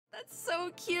That's so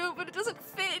cute, but it doesn't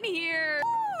fit in here.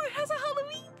 Ooh, it has a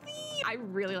Halloween theme. I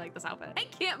really like this outfit. I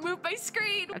can't move my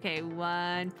screen. Okay,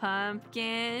 one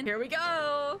pumpkin. Here we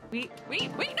go. Wait, no.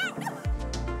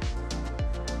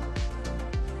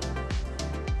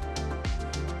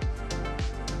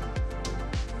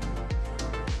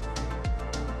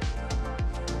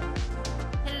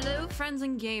 Hello, friends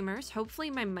and gamers.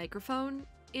 Hopefully my microphone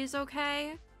is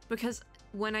okay, because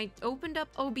when I opened up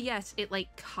OBS, it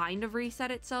like kind of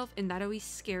reset itself, and that always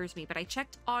scares me, but I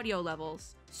checked audio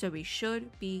levels, so we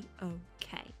should be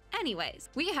okay. Anyways,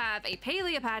 we have a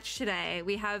Palia patch today.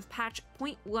 We have patch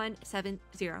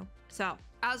 0.170. So,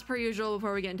 as per usual,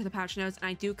 before we get into the patch notes, and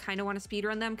I do kind of want to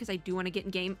speedrun them because I do want to get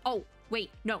in game. Oh,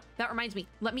 wait, no, that reminds me.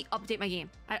 Let me update my game.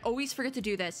 I always forget to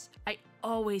do this.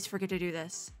 Oh,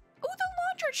 the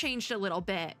launcher changed a little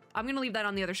bit. I'm gonna leave that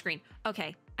on the other screen.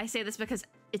 Okay, I say this because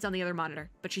it's on the other monitor,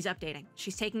 but she's updating.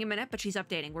 She's taking a minute, but she's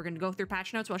updating. We're gonna go through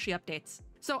patch notes while she updates.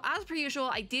 So as per usual,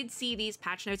 I did see these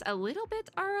patch notes a little bit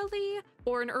early,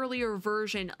 or an earlier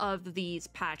version of these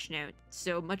patch notes.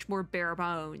 So much more bare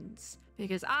bones,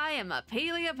 because I am a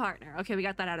Palia partner. Okay, we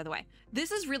got that out of the way.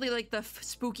 This is really like the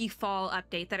spooky fall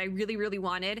update that I really, really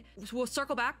wanted. So we'll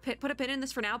circle back, put a pin in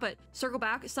this for now, but circle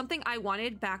back. Something I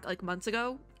wanted back like months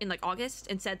ago in like August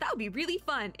and said that would be really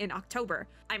fun in October.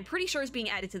 I'm pretty sure it's being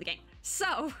added to the game.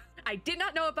 So I did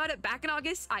not know about it back in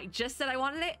August. I just said I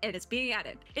wanted it and it's being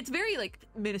added. It's very like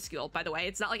minuscule, by the way.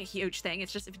 It's not like a huge thing.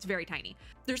 It's very tiny.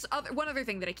 There's one other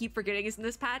thing that I keep forgetting is in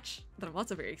this patch that I'm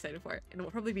also very excited for, and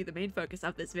will probably be the main focus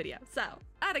of this video. So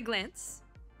at a glance,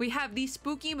 we have the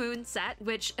Spooky Moon set,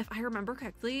 which if I remember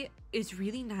correctly is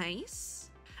really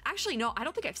nice. Actually, no, I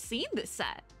don't think I've seen this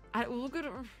set. I don't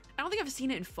think I've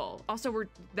seen it in full. Also,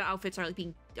 the outfits are like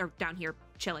are down here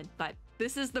chilling, but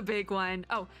this is the big one.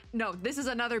 Oh, no, this is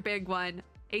another big one.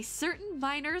 A certain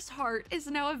miner's heart is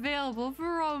now available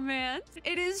for romance.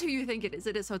 It is who you think it is.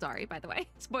 It is Hodari, by the way.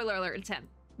 Spoiler alert, it's him.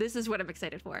 This is what I'm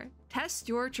excited for. Test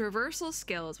your traversal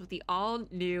skills with the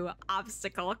all-new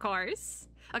obstacle course.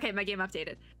 Okay, my game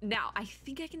updated. Now, I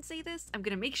think I can say this. I'm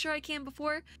gonna make sure I can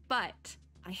before, but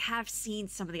I have seen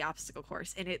some of the obstacle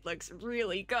course and it looks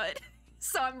really good.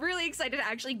 So I'm really excited to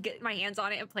actually get my hands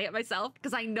on it and play it myself,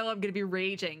 because I know I'm gonna be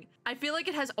raging. I feel like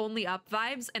it has only up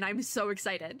vibes and I'm so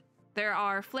excited. There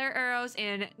are flare arrows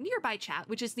and nearby chat,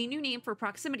 which is the new name for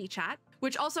proximity chat,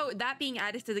 which also that being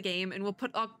added to the game, and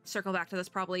I'll circle back to this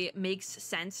probably, makes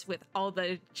sense with all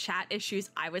the chat issues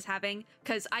I was having,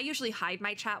 because I usually hide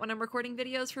my chat when I'm recording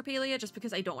videos for Palia just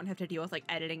because I don't want to have to deal with like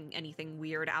editing anything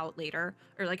weird out later,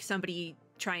 or like somebody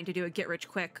trying to do a get rich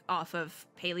quick off of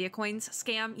Palia coins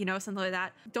scam, you know, something like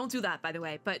that. Don't do that, by the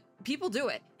way, but people do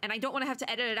it, and I don't want to have to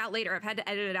edit it out later. I've had to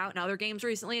edit it out in other games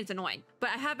recently. It's annoying,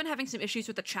 but I have been having some issues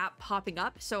with the chat popping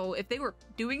up, so if they were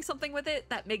doing something with it,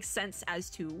 that makes sense as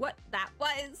to what that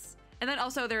was. And then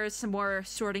also there's some more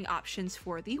sorting options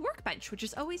for the workbench, which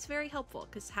is always very helpful,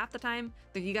 because half the time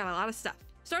you got a lot of stuff.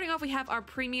 Starting off, we have our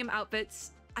premium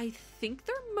outfits. I think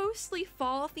they're mostly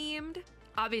fall themed.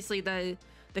 Obviously the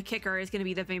kicker is going to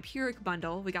be the vampiric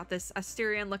bundle. We got this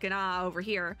Asterian looking over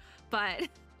here, but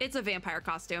it's a vampire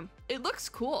costume. It looks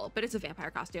cool, but it's a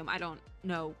vampire costume. I don't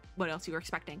know what else you were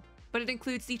expecting. But it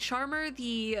includes the Charmer,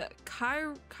 the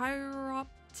Chiropteran?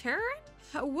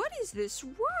 What is this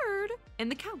word?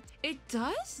 And the Count. It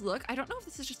does look, I don't know if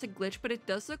this is just a glitch, but it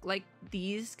does look like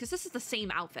these, because this is the same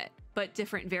outfit, but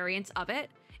different variants of it.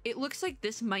 It looks like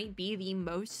this might be the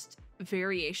most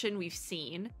variation we've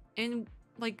seen in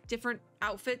like different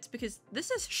outfits, because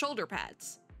this is shoulder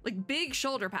pads, like big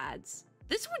shoulder pads.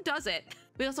 This one does it.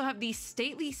 We also have the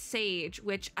Stately Sage,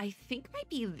 which I think might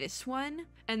be this one,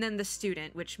 and then the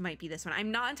Student, which might be this one.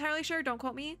 I'm not entirely sure, don't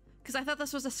quote me, because I thought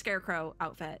this was a Scarecrow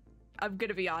outfit. I'm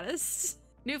gonna be honest.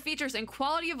 New features and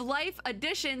quality of life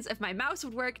additions, if my mouse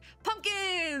would work.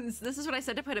 Pumpkins! This is what I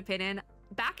said to put a pin in.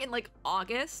 Back in like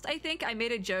August, I think I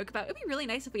made a joke about it'd be really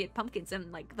nice if we had pumpkins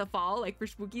in like the fall, like for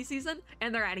spooky season,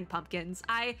 and they're adding pumpkins.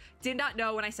 I did not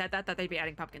know when I said that they'd be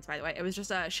adding pumpkins, by the way. It was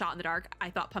just a shot in the dark. I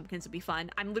thought pumpkins would be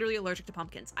fun. I'm literally allergic to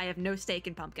pumpkins. I have no stake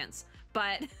in pumpkins,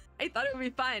 but I thought it would be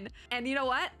fun. And you know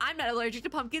what? I'm not allergic to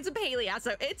pumpkins in Palia,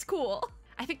 so it's cool.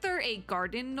 I think they're a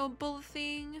garden noble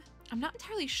thing. I'm not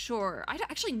entirely sure.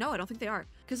 Actually, no, I don't think they are.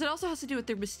 Because it also has to do with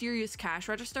their mysterious cash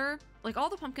register. Like all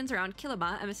the pumpkins around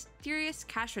Kilima, a mysterious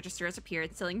cash register has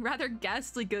appeared selling rather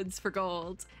ghastly goods for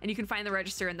gold. And you can find the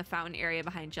register in the fountain area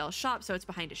behind Jel's shop, so it's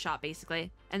behind his shop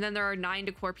basically. And then there are 9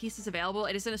 decor pieces available.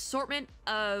 It is an assortment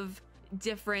of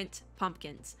different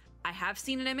pumpkins. I have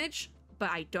seen an image,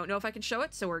 but I don't know if I can show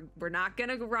it, so we're not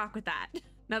gonna rock with that.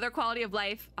 Another quality of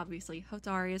life, obviously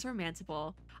Hodari is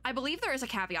romanceable. I believe there is a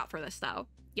caveat for this though.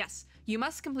 Yes, you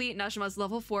must complete Najima's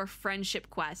level 4 friendship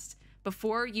quest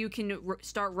before you can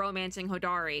start romancing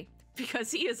Hodari,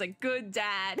 because he is a good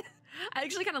dad. I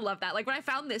actually kind of love that. Like, when I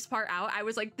found this part out, I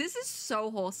was like, this is so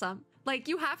wholesome. Like,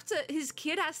 you have to, his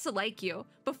kid has to like you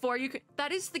before you could,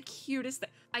 that is the cutest thing.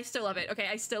 I still love it. Okay,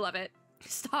 I still love it.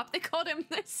 Stop, they called him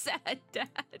the sad dad.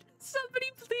 Somebody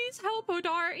please help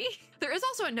Hodari. There is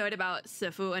also a note about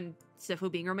Sifu and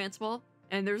Sifu being romanceable,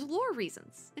 and there's lore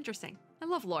reasons. Interesting. I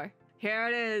love lore. Here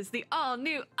it is, the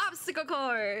all-new obstacle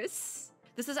course.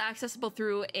 This is accessible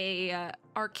through a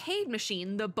arcade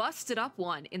machine, the busted up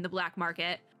one in the black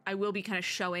market. I will be kind of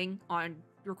showing on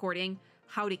recording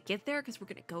how to get there, because we're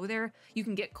gonna go there. You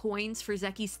can get coins for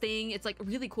Zeki's thing. It's like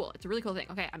really cool. It's a really cool thing.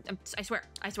 Okay, I swear,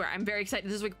 I'm very excited.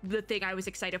 This is like the thing I was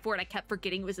excited for, and I kept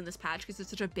forgetting it was in this patch because it's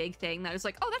such a big thing that I was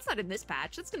like, oh, that's not in this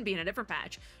patch. That's gonna be in a different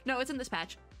patch. No, it's in this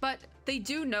patch. But they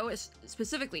do know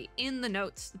specifically in the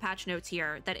notes, the patch notes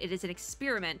here, that it is an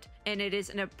experiment, and it is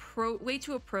an way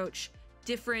to approach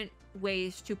different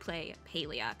ways to play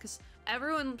Palia, because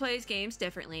everyone plays games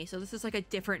differently. So this is like a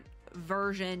different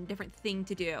version, different thing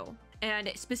to do.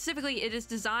 And specifically, it is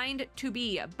designed to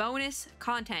be bonus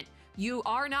content. You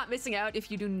are not missing out if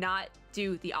you do not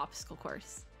do the obstacle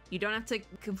course. You don't have to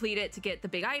complete it to get the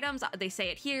big items. They say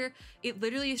it here. It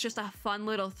literally is just a fun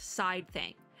little side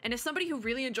thing. And as somebody who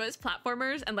really enjoys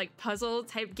platformers and like puzzle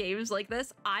type games like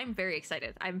this, I'm very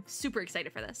excited. I'm super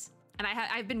excited for this. And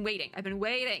I've been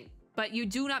waiting. But you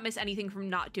do not miss anything from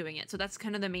not doing it. So that's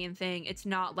kind of the main thing. It's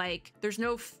not like there's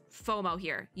no FOMO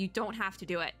here. You don't have to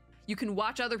do it. You can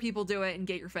watch other people do it and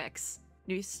get your fix.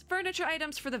 New furniture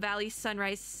items for the Valley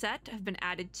Sunrise set have been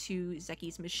added to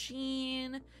Zeki's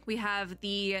machine. We have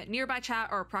the nearby chat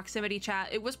or proximity chat.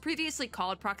 It was previously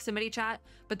called proximity chat,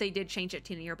 but they did change it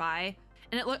to nearby.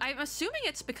 And I'm assuming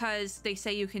it's because they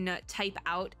say you can type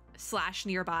out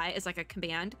 /nearby as like a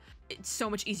command. It's so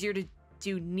much easier to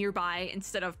do nearby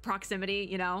instead of proximity,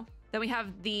 you know? Then we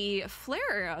have the flare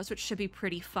arrows, which should be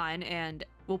pretty fun and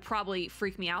will probably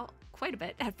freak me out quite a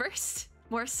bit at first.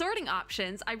 More sorting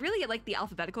options. I really like the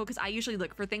alphabetical because I usually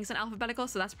look for things in alphabetical,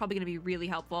 so that's probably going to be really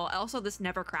helpful. Also, this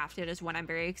never crafted is one I'm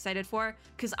very excited for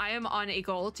because I am on a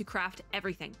goal to craft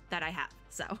everything that I have.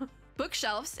 So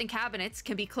bookshelves and cabinets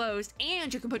can be closed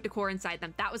and you can put decor inside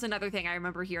them. That was another thing I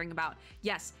remember hearing about.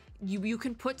 Yes, you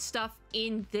can put stuff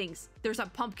in things. There's a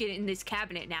pumpkin in this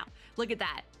cabinet now. Look at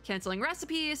that. Canceling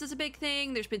recipes is a big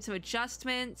thing. There's been some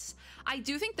adjustments. I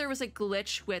do think there was a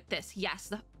glitch with this.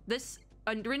 Yes, this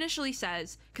initially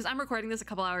says, because I'm recording this a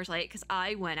couple hours late because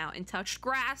I went out and touched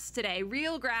grass today,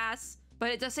 real grass.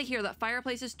 But it does say here that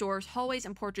fireplaces, doors, hallways,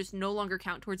 and porches no longer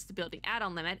count towards the building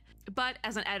add-on limit. But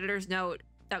as an editor's note,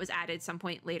 that was added some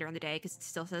point later in the day because it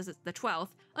still says it's the 12th.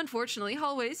 Unfortunately,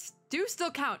 hallways do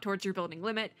still count towards your building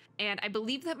limit. And I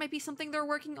believe that might be something they're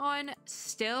working on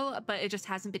still, but it just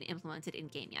hasn't been implemented in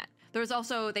game yet. There was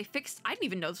also, they fixed, I didn't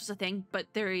even know this was a thing, but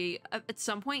they at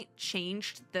some point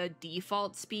changed the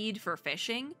default speed for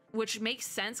fishing, which makes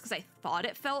sense because I thought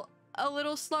it felt a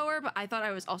little slower, but I thought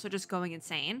I was also just going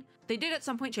insane. They did at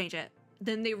some point change it.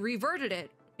 Then they reverted it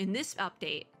in this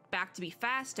update back to be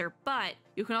faster, but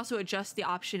you can also adjust the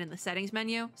option in the settings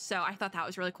menu. So I thought that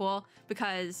was really cool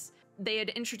because they had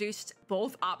introduced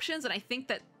both options, and I think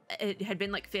that it had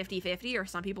been like 50-50, or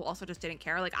some people also just didn't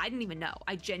care. Like, I didn't even know.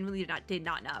 I genuinely did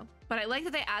not know. But I like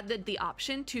that they added the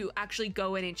option to actually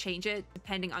go in and change it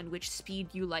depending on which speed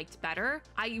you liked better.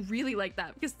 I really like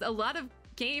that because a lot of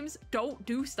games don't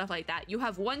do stuff like that. You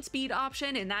have one speed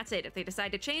option and that's it. If they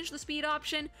decide to change the speed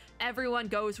option, everyone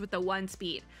goes with the one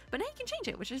speed. But now you can change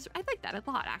it, which is, I like that a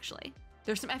lot, actually.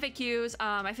 There's some FAQs.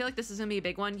 I feel like this is gonna be a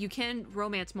big one. You can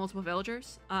romance multiple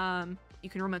villagers. You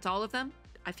can romance all of them.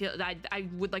 I feel that I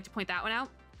would like to point that one out.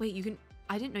 Wait, you can,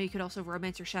 I didn't know you could also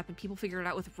romance your chef, and people figured it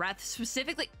out with Wrath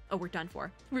specifically. Oh, we're done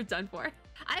for. We're done for.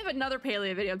 I have another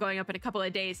Palia video going up in a couple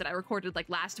of days that I recorded like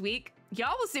last week.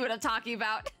 Y'all will see what I'm talking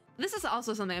about. This is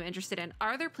also something I'm interested in.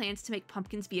 Are there plans to make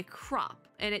pumpkins be a crop?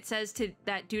 And it says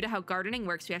that due to how gardening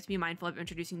works, we have to be mindful of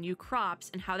introducing new crops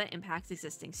and how that impacts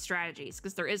existing strategies,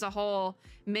 because there is a whole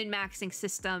min-maxing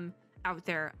system out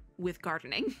there with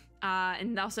gardening.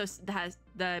 And also has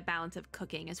the balance of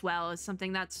cooking as well as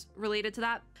something that's related to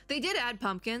that. They did add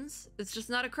pumpkins. It's just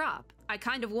not a crop. I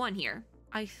kind of won here.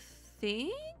 I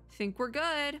think we're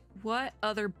good. What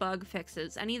other bug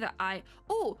fixes? Any that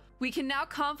oh, we can now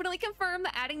confidently confirm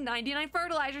that adding 99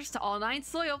 fertilizers to all 9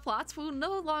 soil plots will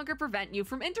no longer prevent you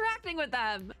from interacting with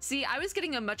them. See, I was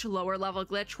getting a much lower level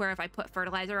glitch where if I put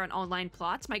fertilizer on all 9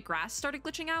 plots, my grass started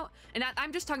glitching out. And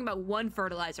I'm just talking about one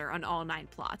fertilizer on all 9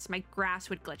 plots. My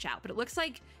grass would glitch out, but it looks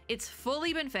like it's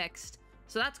fully been fixed.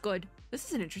 So that's good. This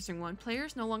is an interesting one.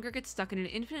 Players no longer get stuck in an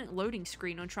infinite loading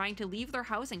screen when trying to leave their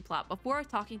housing plot before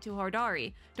talking to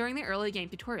Hordari during the early game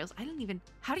tutorials. I don't even...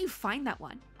 How do you find that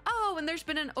one? Oh, and there's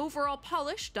been an overall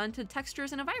polish done to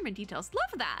textures and environment details.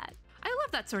 Love that. I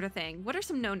love that sort of thing. What are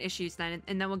some known issues then?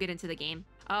 And then we'll get into the game.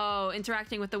 Oh,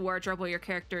 interacting with the wardrobe while your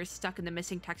character is stuck in the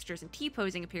missing textures and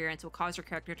T-posing appearance will cause your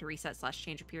character to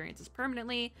reset/change appearances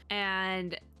permanently.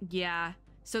 And yeah,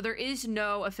 so there is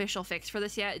no official fix for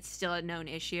this yet. It's still a known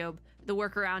issue. The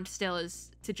workaround still is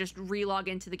to just re-log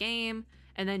into the game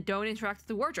and then don't interact with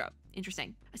the wardrobe.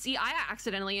 Interesting. See, I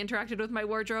accidentally interacted with my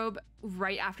wardrobe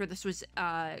right after this was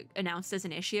announced as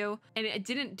an issue, and it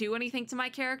didn't do anything to my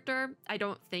character, I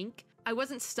don't think. I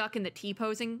wasn't stuck in the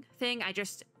T-posing thing. I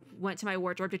just went to my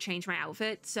wardrobe to change my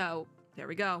outfit, so there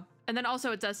we go. And then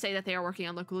also it does say that they are working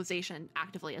on localization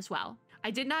actively as well. I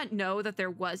did not know that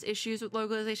there was issues with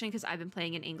localization because I've been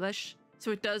playing in English, so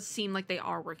it does seem like they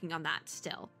are working on that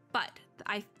still. But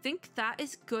I think that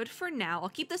is good for now. I'll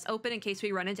keep this open in case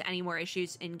we run into any more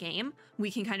issues in game.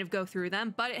 We can kind of go through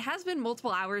them, but it has been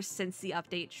multiple hours since the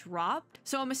update dropped.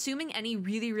 So I'm assuming any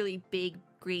really, really big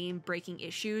game breaking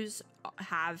issues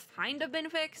have kind of been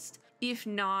fixed. If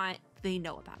not, they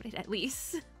know about it at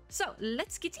least. So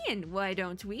let's get in, why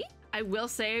don't we? I will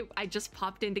say I just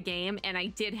popped into game and I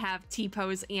did have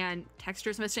T-pose and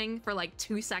textures missing for like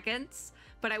 2 seconds,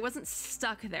 but I wasn't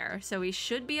stuck there, so we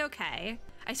should be okay.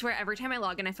 I swear every time I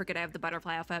log in, I forget I have the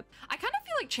butterfly outfit. I kind of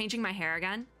feel like changing my hair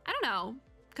again. I don't know,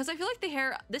 because I feel like the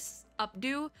hair, this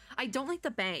updo, I don't like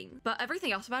the bang, but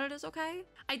everything else about it is okay.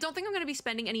 I don't think I'm going to be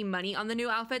spending any money on the new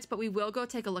outfits, but we will go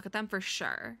take a look at them for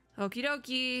sure. Okie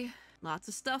dokie. Lots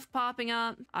of stuff popping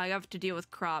up. I have to deal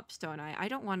with crops, don't I? I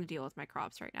don't want to deal with my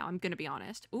crops right now. I'm going to be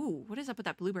honest. Ooh, what is up with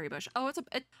that blueberry bush? Oh,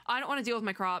 I don't want to deal with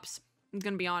my crops. I'm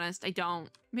going to be honest. I don't.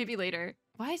 Maybe later.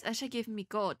 Why is Eshe giving me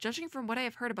gold? Judging from what I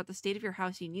have heard about the state of your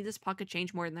house, you need this pocket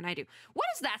change more than I do. What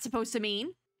is that supposed to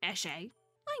mean? Eshe.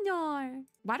 I know.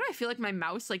 Why do I feel like my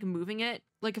mouse, like moving it?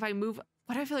 Like if I move,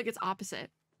 why do I feel like it's opposite?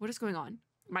 What is going on?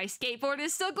 My skateboard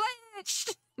is still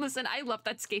glitched. Listen, I love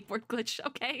that skateboard glitch,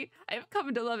 okay? I've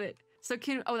come to love it. So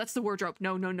oh, that's the wardrobe.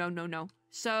 No.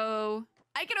 So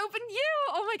I can open you.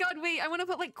 Oh my God, wait, I want to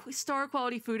put like star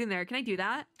quality food in there. Can I do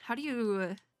that? How do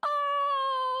you,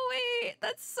 wait,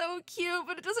 that's so cute,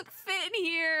 but it doesn't fit in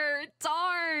here.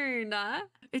 Darn.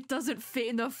 It doesn't fit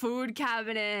in the food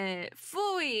cabinet.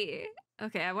 Phooey.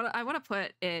 Okay, I want to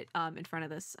put it in front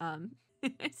of this. I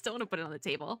still want to put it on the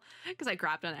table because I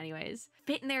grabbed it anyways.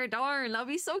 Fit in there, darn. That'll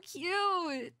be so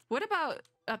cute. What about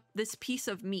this piece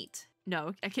of meat?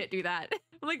 No, I can't do that.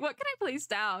 Like, what can I place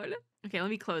down? Okay, let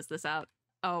me close this out.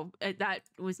 Oh, that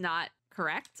was not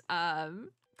correct.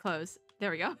 Close.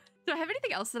 There we go. Do I have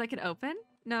anything else that I can open?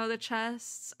 No, the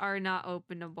chests are not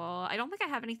openable. I don't think I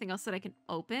have anything else that I can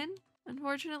open,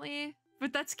 unfortunately.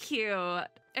 But that's cute.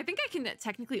 I think I can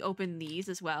technically open these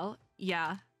as well.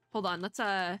 Yeah. Hold on, let's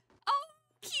oh,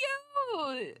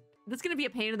 cute! That's gonna be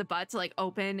a pain in the butt to like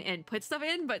open and put stuff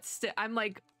in, but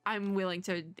I'm willing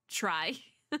to try.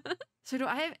 So do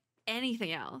I have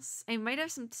anything else? I might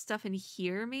have some stuff in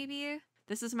here, maybe.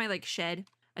 This is my like shed.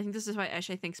 I think this is why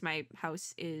Eshe thinks my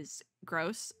house is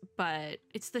gross, but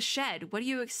it's the shed. What do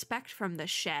you expect from the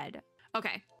shed?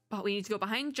 Okay, but we need to go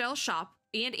behind Gel's shop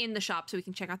and in the shop so we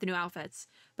can check out the new outfits.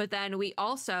 But then we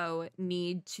also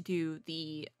need to do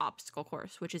the obstacle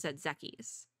course, which is at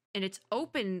Zeki's. And it's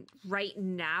open right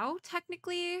now,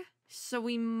 technically. So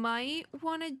we might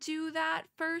want to do that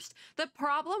first. The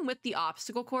problem with the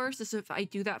obstacle course is if I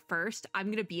do that first, I'm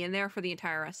going to be in there for the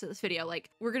entire rest of this video. Like,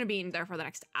 we're going to be in there for the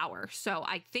next hour. So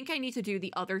I think I need to do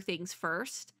the other things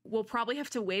first. We'll probably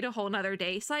have to wait a whole nother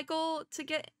day cycle to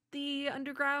get the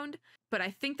underground. But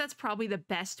I think that's probably the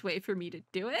best way for me to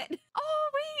do it. Oh,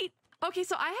 wait. Okay,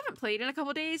 so I haven't played in a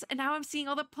couple days, and now I'm seeing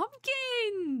all the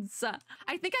pumpkins.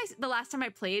 I think the last time I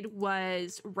played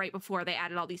was right before they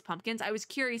added all these pumpkins. I was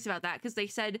curious about that because they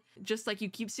said, just like you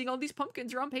keep seeing all these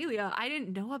pumpkins around Palia. I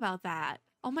didn't know about that.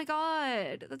 Oh my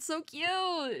God, that's so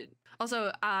cute.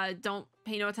 Also, don't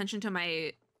pay no attention to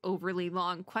my overly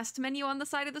long quest menu on the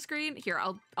side of the screen. Here,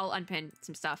 I'll unpin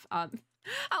some stuff. I'll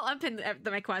unpin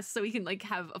my quests so we can like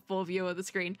have a full view of the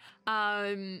screen.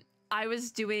 I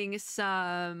was doing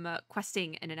some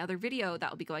questing in another video that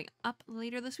will be going up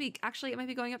later this week. Actually, it might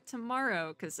be going up tomorrow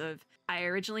because I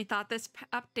originally thought this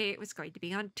update was going to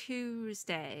be on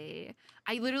Tuesday.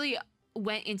 I literally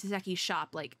went into Zeki's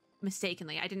shop like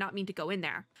mistakenly. I did not mean to go in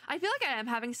there. I feel like I am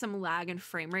having some lag and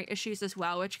frame rate issues as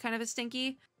well, which kind of is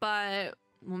stinky, but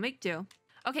we'll make do.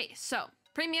 Okay, so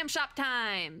premium shop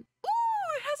time.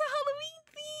 Ooh, it has a Halloween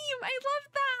theme. I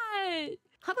love that.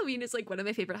 Halloween is like one of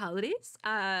my favorite holidays.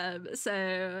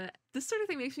 So this sort of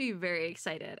thing makes me very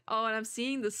excited. Oh, and I'm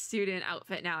seeing the student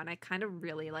outfit now, and I kind of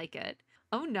really like it.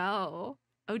 Oh no.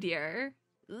 Oh dear.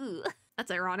 Ooh,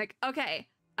 that's ironic. Okay,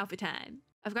 outfit time.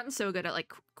 I've gotten so good at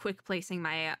like quick placing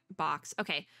my box.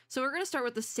 Okay, so we're gonna start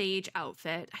with the sage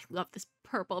outfit. I love this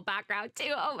purple background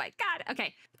too. Oh my god.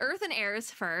 Okay, earth and air is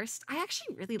first. I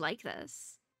actually really like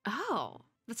this. Oh,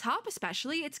 the top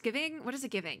especially, it's giving, what is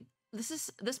it giving?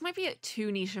 This might be a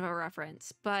too niche of a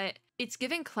reference, but it's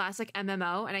giving classic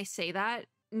MMO, and I say that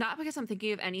not because I'm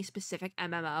thinking of any specific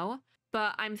MMO,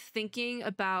 but I'm thinking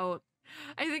about,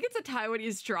 I think it's a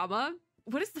Taiwanese drama.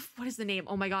 What is the name?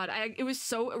 Oh my god, it was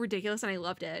so ridiculous and I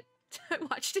loved it. I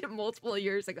watched it multiple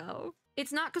years ago.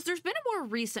 It's not, because there's been a more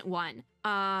recent one,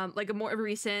 like a more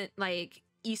recent like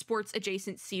esports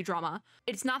adjacent C drama.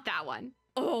 It's not that one.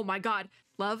 Oh my god,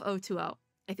 Love 020. I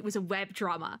think it was a web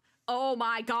drama. Oh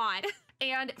my god.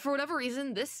 And for whatever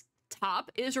reason, this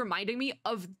top is reminding me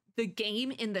of the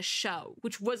game in the show,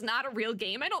 which was not a real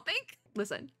game, I don't think.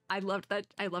 Listen, I loved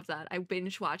that. I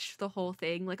binge watched the whole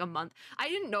thing like a month. I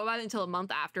didn't know about it until a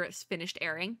month after it's finished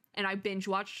airing, and I binge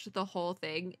watched the whole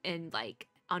thing in like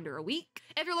under a week.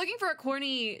 If you're looking for a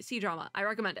corny C drama, I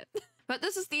recommend it. But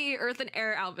this is the earth and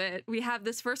air outfit. We have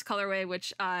this first colorway,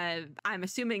 which I'm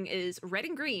assuming is red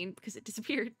and green because it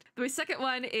disappeared. The second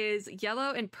one is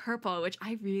yellow and purple, which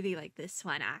I really like this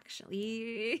one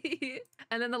actually.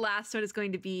 And then the last one is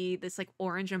going to be this like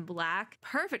orange and black.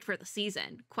 Perfect for the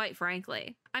season, quite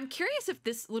frankly. I'm curious if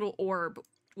this little orb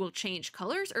will change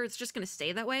colors or it's just gonna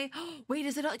stay that way. Wait,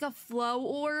 is it like a flow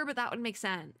orb? That would make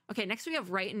sense. Okay, next we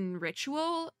have Rite and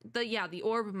Ritual. The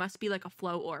orb must be like a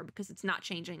flow orb because it's not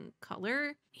changing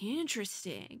color.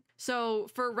 Interesting. So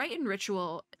for Rite and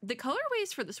Ritual, the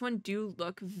colorways for this one do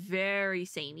look very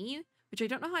samey, which I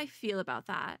don't know how I feel about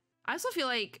that. I also feel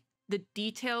like the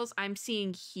details I'm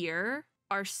seeing here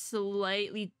are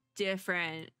slightly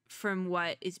different from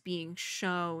what is being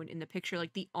shown in the picture,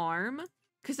 like the arm.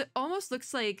 Because it almost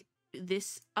looks like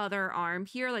this other arm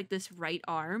here, like this right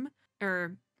arm,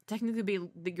 or technically be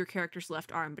your character's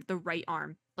left arm, but the right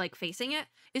arm, like facing it,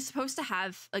 is supposed to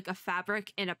have like a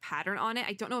fabric and a pattern on it.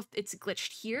 I don't know if it's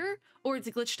glitched here or it's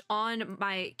glitched on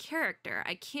my character.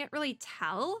 I can't really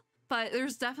tell, but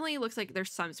there's definitely looks like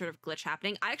there's some sort of glitch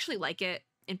happening. I actually like it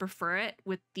and prefer it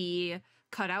with the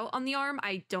cutout on the arm.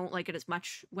 I don't like it as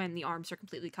much when the arms are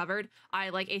completely covered. I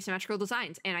like asymmetrical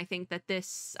designs, and I think that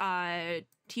this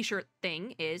t-shirt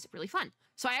thing is really fun.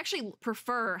 So I actually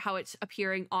prefer how it's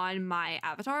appearing on my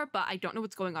avatar, but I don't know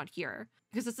what's going on here.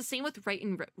 Because it's the same with Rite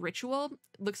and Ritual.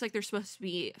 It looks like there's supposed to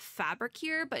be fabric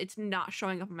here, but it's not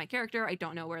showing up on my character. I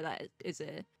don't know where that is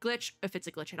a glitch, if it's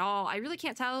a glitch at all. I really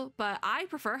can't tell, but I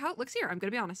prefer how it looks here. I'm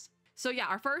gonna be honest. So yeah,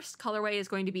 our first colorway is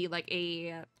going to be like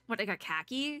a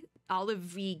khaki,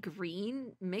 olive-y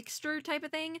green mixture type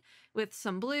of thing with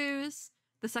some blues.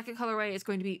 The second colorway is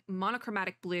going to be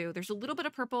monochromatic blue. There's a little bit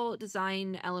of purple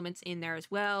design elements in there as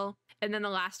well. And then the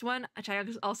last one, which I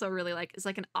also really like, is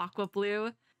like an aqua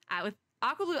blue with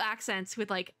aqua blue accents with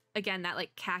like, again, that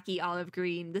like khaki olive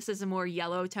green. This is a more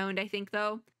yellow toned, I think,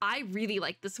 though. I really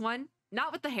like this one.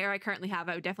 Not with the hair I currently have.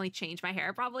 I would definitely change my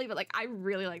hair probably, but like I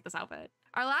really like this outfit.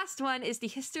 Our last one is the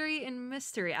History and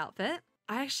Mystery outfit.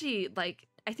 I actually like,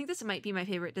 I think this might be my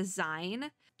favorite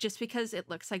design just because it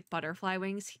looks like butterfly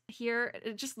wings here.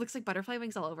 It just looks like butterfly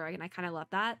wings all over, and I kind of love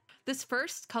that. This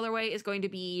first colorway is going to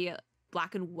be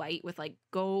black and white with like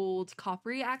gold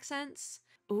coppery accents.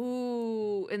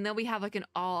 Ooh, and then we have like an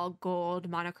all gold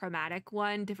monochromatic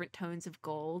one, different tones of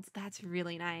gold. That's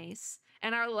really nice.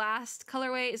 And our last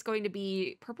colorway is going to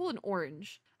be purple and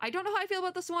orange. I don't know how I feel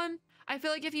about this one. I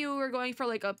feel like if you were going for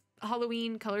like a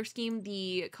Halloween color scheme,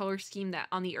 the color scheme that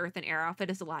on the earth and air outfit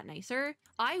is a lot nicer.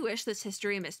 I wish this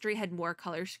History and Mystery had more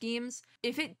color schemes.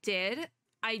 If it did,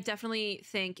 I definitely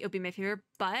think it would be my favorite,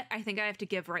 but I think I have to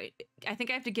give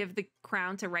the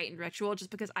crown to Rite and Ritual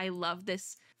just because I love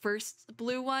this first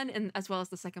blue one and as well as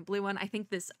the second blue one. I think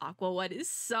this aqua one is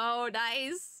so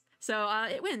nice. So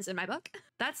it wins in my book.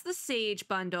 That's the Sage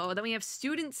bundle. Then we have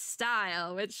Student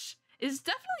Style, which is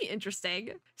definitely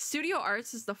interesting. Studio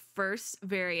Arts is the first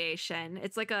variation.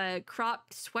 It's like a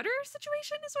cropped sweater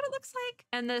situation is what it looks like.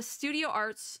 And the Studio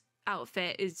Arts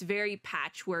outfit is very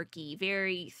patchworky,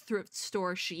 very thrift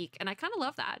store chic, and I kind of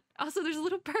love that. Also, there's a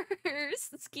little purse.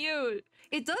 It's cute.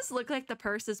 It does look like the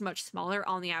purse is much smaller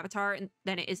on the avatar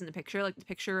than it is in the picture. Like the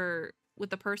picture with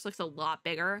the purse looks a lot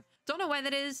bigger. Don't know why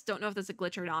that is. Don't know if that's a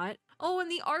glitch or not. Oh, and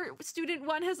the art student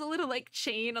one has a little like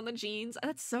chain on the jeans.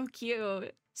 That's so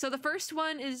cute. So the first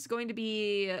one is going to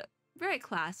be very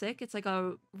classic. It's like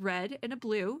a red and a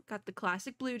blue, got the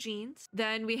classic blue jeans.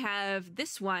 Then we have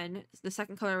this one. The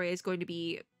second colorway is going to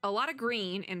be a lot of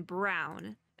green and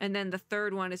brown. And then the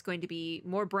third one is going to be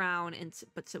more brown and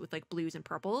but with like blues and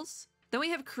purples. Then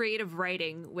we have creative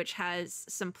writing, which has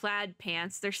some plaid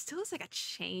pants. There still is like a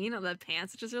chain on the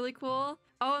pants, which is really cool.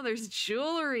 Oh, and there's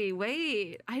jewelry.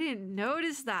 Wait, I didn't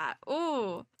notice that.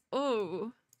 Oh,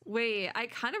 wait, I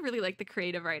kind of really like the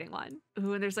creative writing one.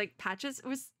 Ooh, and there's like patches.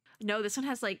 No, this one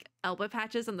has like elbow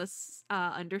patches on this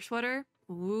undersweater.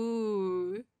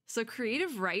 Ooh. So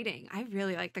creative writing. I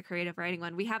really like the creative writing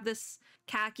one. We have this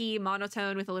khaki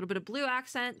monotone with a little bit of blue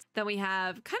accent. Then we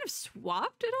have kind of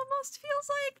swapped, it almost feels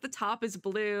like. The top is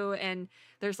blue and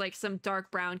there's like some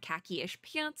dark brown khaki-ish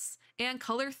pants. And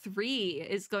color 3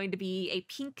 is going to be a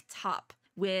pink top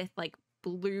with like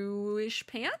bluish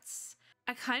pants.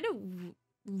 I kind of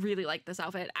really like this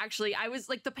outfit. Actually, I was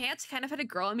like, the pants kind of had to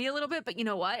grow on me a little bit, but you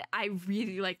know what? I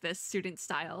really like this student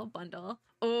style bundle.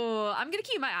 Oh, I'm gonna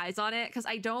keep my eyes on it because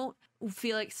I don't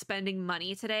feel like spending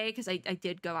money today because I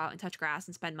did go out and touch grass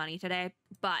and spend money today,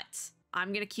 but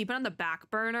I'm gonna keep it on the back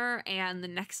burner, and the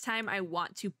next time I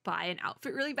want to buy an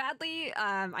outfit really badly,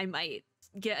 I might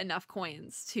get enough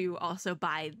coins to also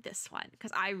buy this one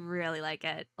because I really like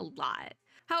it a lot.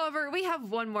 However, we have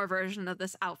one more version of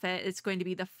this outfit. It's going to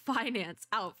be the finance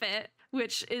outfit,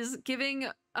 which is giving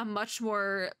a much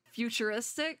more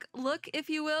futuristic look, if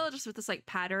you will, just with this like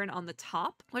pattern on the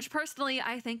top, which personally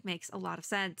I think makes a lot of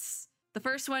sense. The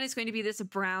first one is going to be this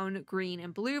brown, green,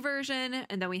 and blue version.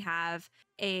 And then we have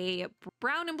a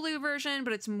brown and blue version,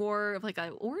 but it's more of like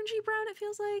an orangey brown, it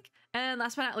feels like. And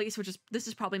last but not least, this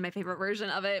is probably my favorite version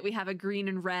of it, we have a green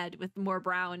and red with more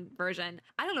brown version.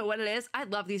 I don't know what it is. I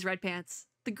love these red pants.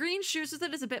 The green shoes with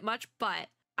it is a bit much, but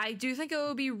I do think it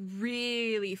will be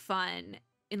really fun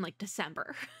in like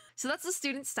December. So that's the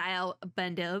student style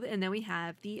bundle. And then we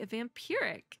have the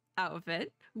vampiric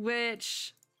outfit,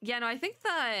 which, yeah, no, I think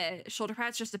the shoulder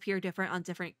pads just appear different on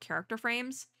different character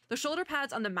frames. The shoulder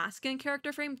pads on the masculine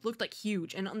character frame looked like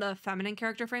huge, and on the feminine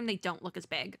character frame, they don't look as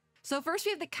big. So first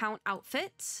we have the Count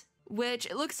outfit, which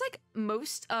it looks like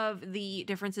most of the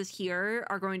differences here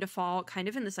are going to fall kind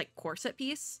of in this like corset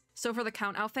piece. So for the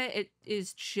Count outfit, it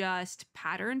is just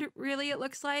patterned, really, it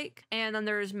looks like. And then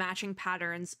there's matching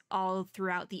patterns all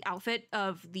throughout the outfit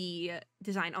of the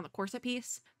design on the corset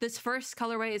piece. This first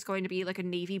colorway is going to be like a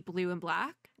navy blue and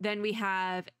black. Then we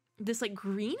have this like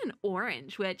green and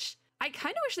orange, which I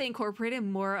kind of wish they incorporated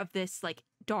more of this like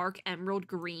dark emerald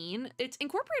green. It's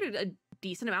incorporated a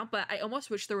decent amount, but I almost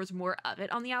wish there was more of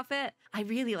it on the outfit. I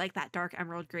really like that dark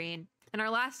emerald green. And our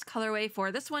last colorway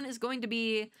for this one is going to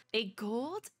be a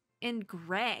gold and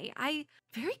gray.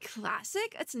 Very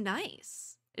classic. It's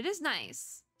nice. It is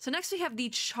nice. So next we have the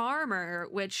Charmer,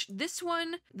 which this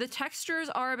one, the textures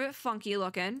are a bit funky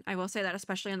looking. I will say that,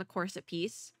 especially on the corset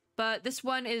piece. But this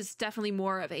one is definitely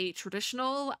more of a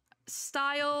traditional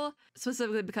style,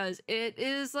 specifically because it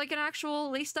is like an actual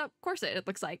laced up corset, it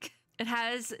looks like. It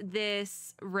has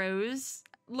this rose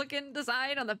looking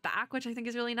design on the back, which I think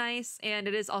is really nice. And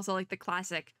it is also like the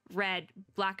classic red,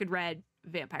 black and red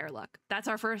vampire look. That's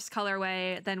our first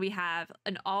colorway. Then we have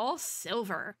an all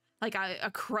silver, like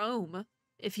a chrome,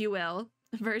 if you will,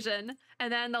 version.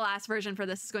 And then the last version for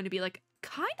this is going to be like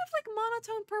kind of like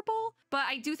monotone purple, but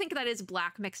I do think that is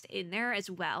black mixed in there as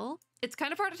well. It's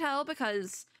kind of hard to tell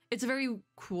because it's a very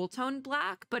cool tone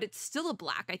black, but it's still a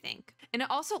black, I think. And it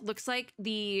also looks like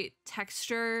the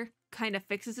texture kind of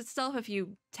fixes itself if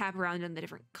you tap around in the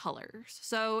different colors.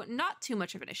 So not too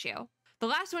much of an issue. The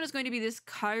last one is going to be this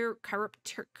chiropteran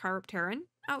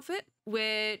outfit,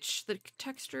 which the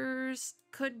textures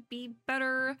could be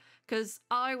better, because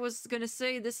I was going to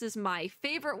say this is my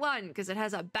favorite one because it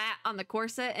has a bat on the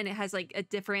corset and it has like a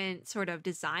different sort of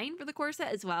design for the corset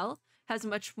as well. Has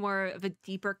much more of a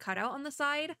deeper cutout on the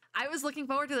side. I was looking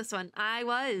forward to this one.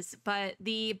 But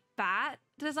the bat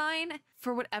design,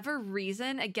 for whatever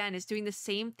reason, again, is doing the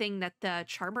same thing that the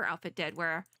Charmer outfit did,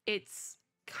 where it's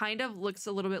kind of looks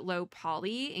a little bit low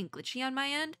poly and glitchy on my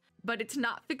end, but it's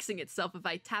not fixing itself if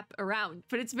I tap around.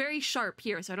 But it's very sharp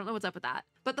here, so I don't know what's up with that.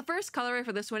 But the first colorway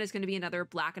for this one is going to be another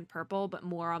black and purple, but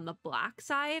more on the black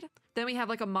side. Then we have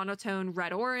like a monotone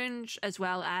red-orange, as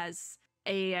well as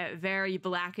a very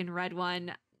black and red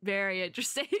one. Very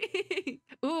interesting.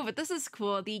 Ooh, but this is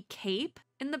cool. The cape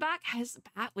in the back has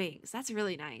bat wings. That's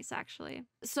really nice, actually.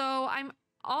 So I'm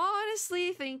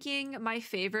honestly thinking my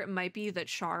favorite might be the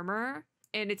Charmer,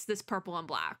 and it's this purple and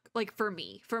black, like for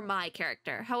me, for my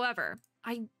character. However,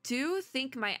 I do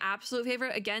think my absolute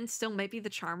favorite, again, still might be the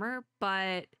Charmer,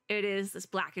 but it is this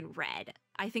black and red.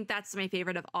 I think that's my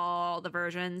favorite of all the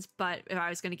versions, but if I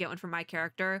was going to get one for my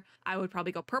character, I would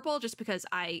probably go purple just because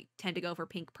I tend to go for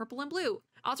pink, purple, and blue.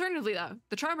 Alternatively though,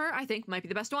 the Charmer I think might be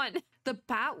the best one. The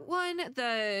Bat one,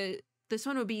 this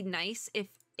one would be nice if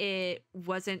it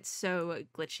wasn't so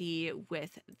glitchy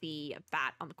with the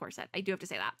bat on the corset. I do have to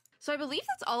say that. So I believe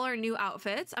that's all our new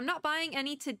outfits. I'm not buying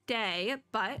any today,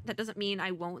 but that doesn't mean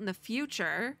I won't in the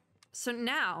future. So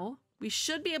now we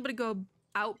should be able to go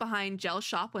out behind Gel's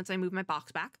shop once I move my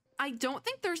box back. I don't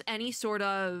think there's any sort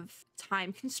of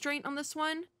time constraint on this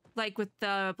one. Like with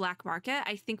the black market,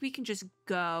 I think we can just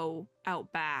go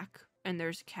out back and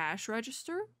there's a cash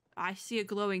register. I see a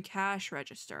glowing cash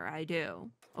register. I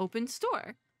do. Open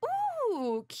store.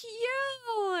 Ooh,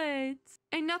 cute.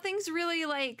 And nothing's really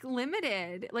like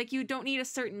limited. Like you don't need a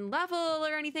certain level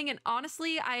or anything. And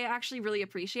honestly, I actually really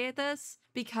appreciate this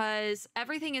because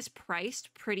everything is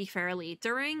priced pretty fairly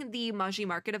during the Maji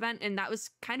Market event. And that was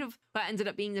kind of what ended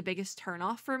up being the biggest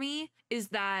turnoff for me, is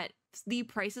that the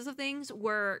prices of things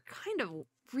were kind of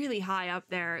really high up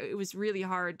there. It was really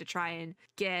hard to try and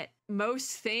get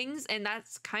most things, and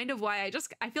that's kind of why I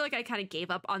feel like I kind of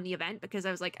gave up on the event, because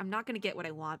I was like, I'm not going to get what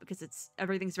I want because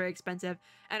everything's very expensive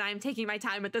and I'm taking my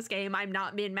time with this game. I'm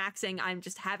not min-maxing, I'm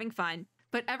just having fun.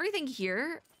 But everything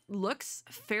here looks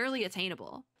fairly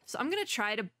attainable. So I'm going to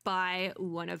try to buy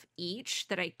one of each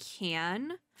that I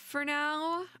can for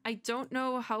now. I don't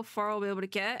know how far I'll be able to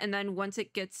get, and then once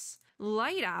it gets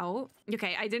light out.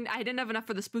 Okay, I didn't have enough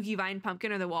for the spooky vine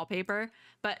pumpkin or the wallpaper,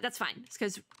 but that's fine. It's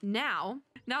because now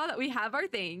that we have our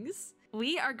things,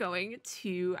 we are going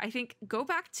to, I think, go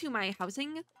back to my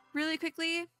housing really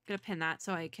quickly. I'm gonna pin that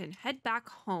so I can head back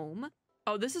home.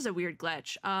 Oh, this is a weird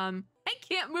glitch. I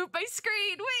can't move my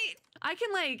screen. Wait, I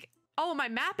can like, oh, my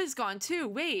map is gone too.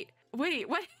 Wait,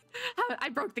 what? I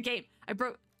broke the game.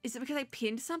 Is it because I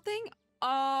pinned something?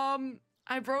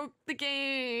 I broke the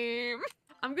game.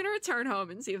 I'm gonna return home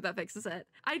and see if that fixes it.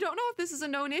 I don't know if this is a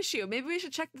known issue. Maybe we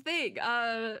should check the thing.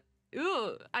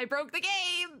 Ooh, I broke the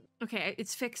game. Okay,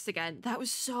 it's fixed again. That was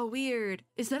so weird.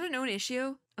 Is that a known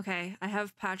issue? Okay, I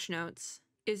have patch notes.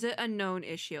 Is it a known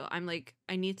issue? I'm like,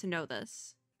 I need to know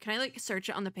this. Can I like search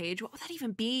it on the page? What would that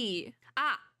even be?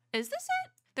 Ah, is this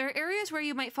it? There are areas where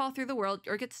you might fall through the world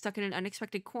or get stuck in an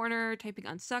unexpected corner. Typing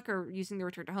unstuck or using the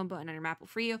return to home button on your map will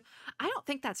free you. I don't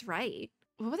think that's right.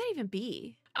 What would that even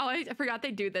be? Oh, I forgot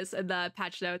they do this in the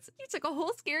patch notes. You took a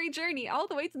whole scary journey all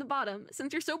the way to the bottom.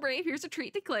 Since you're so brave, here's a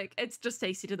treat to click. It just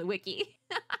takes you to the wiki.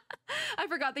 I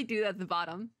forgot they do that at the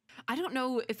bottom. I don't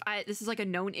know if this is like a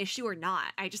known issue or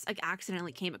not. I just like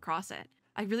accidentally came across it.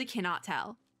 I really cannot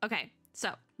tell. Okay,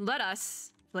 so let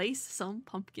us place some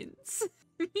pumpkins.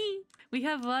 We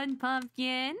have one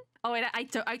pumpkin. Oh wait, I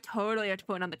totally have to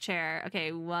put one on the chair.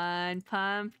 Okay, one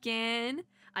pumpkin.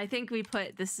 I think we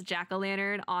put this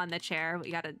jack-o'-lantern on the chair.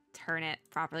 We gotta turn it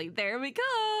properly. There we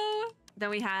go. Then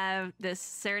we have this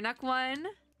Serenuk one.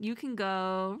 You can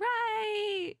go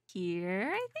right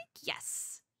here, I think.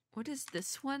 Yes. What is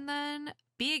this one then?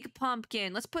 Big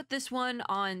pumpkin. Let's put this one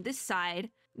on this side.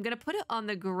 I'm gonna put it on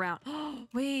the ground. Oh,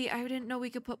 wait, I didn't know we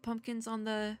could put pumpkins on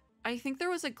the... I think there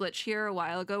was a glitch here a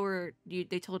while ago where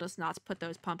they told us not to put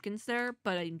those pumpkins there,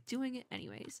 but I'm doing it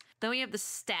anyways. Then we have the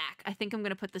stack. I think I'm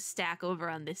going to put the stack over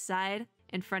on this side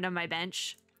in front of my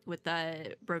bench with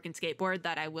the broken skateboard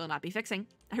that I will not be fixing.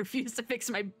 I refuse to fix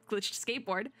my glitched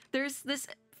skateboard. There's this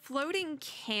floating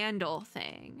candle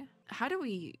thing.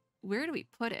 Where do we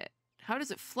put it? How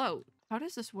does it float? How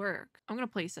does this work? I'm going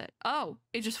to place it. Oh,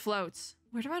 it just floats.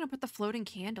 Where do I want to put the floating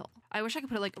candle? I wish I could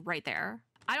put it like right there.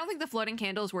 I don't think the floating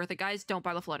candle is worth it, guys. Don't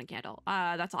buy the floating candle.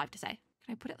 That's all I have to say.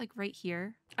 Can I put it like right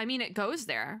here? I mean, it goes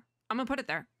there. I'm gonna put it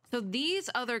there. So these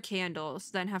other candles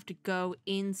then have to go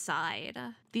inside.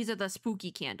 These are the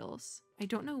spooky candles. I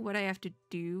don't know what I have to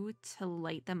do to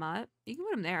light them up. You can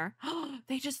put them there.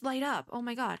 They just light up. Oh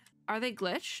my God. Are they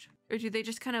glitched? Or do they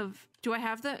just kind of, do I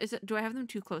have them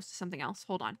too close to something else?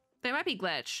 Hold on. They might be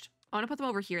glitched. I want to put them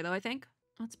over here though, I think.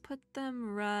 Let's put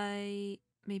them right...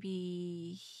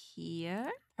 maybe here?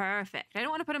 Perfect. I don't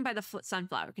want to put them by the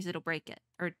sunflower because it'll break it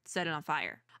or set it on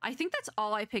fire. I think that's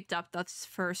all I picked up this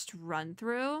first run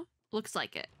through. Looks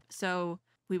like it. So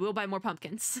we will buy more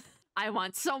pumpkins. I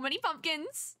want so many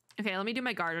pumpkins. Okay, let me do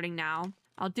my gardening now.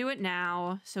 I'll do it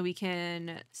now so we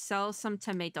can sell some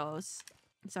tomatoes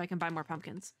so I can buy more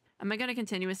pumpkins. Am I going to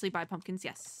continuously buy pumpkins?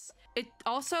 Yes. It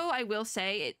also, I will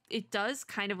say, it does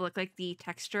kind of look like the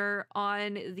texture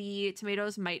on the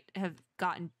tomatoes might have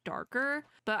gotten darker,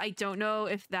 but I don't know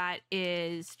if that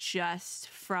is just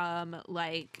from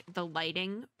like the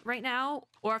lighting right now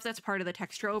or if that's part of the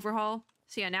texture overhaul.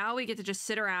 So yeah, now we get to just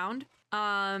sit around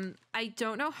I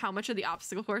don't know how much of the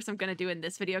obstacle course I'm gonna do in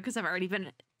this video because I've already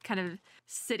been kind of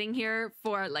sitting here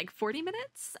for like 40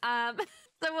 minutes.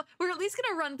 So we're at least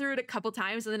gonna run through it a couple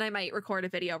times, and then I might record a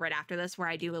video right after this where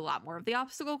I do a lot more of the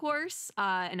obstacle course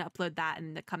and upload that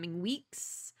in the coming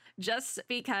weeks, just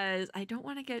because I don't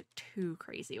want to get too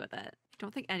crazy with it. I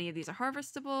don't think any of these are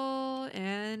harvestable,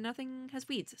 and nothing has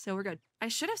weeds, so we're good. I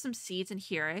should have some seeds in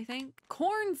here, I think.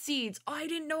 Corn seeds! Oh, I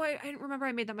didn't know, I didn't remember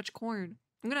I made that much corn.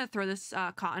 I'm gonna throw this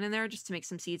cotton in there just to make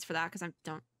some seeds for that because I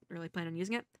don't really plan on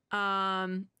using it.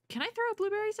 Can I throw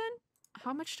blueberries in?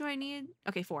 How much do I need?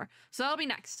 Okay, 4. So that'll be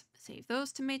next. Save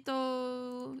those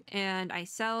tomato, and I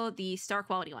sell the star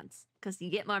quality ones because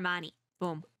you get more money.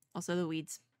 Boom. Also the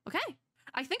weeds. Okay.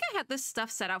 I think I had this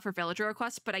stuff set out for villager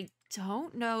requests, but I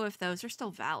don't know if those are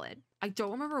still valid. I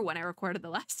don't remember when I recorded the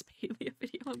last Palia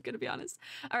video, I'm gonna be honest.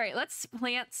 All right, let's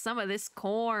plant some of this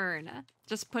corn.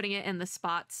 Just putting it in the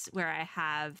spots where I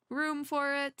have room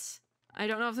for it. I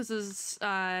don't know if this is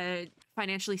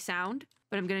financially sound,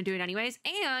 but I'm gonna do it anyways.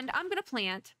 And I'm gonna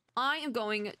plant. I am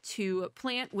going to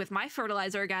plant with my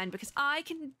fertilizer again because I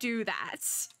can do that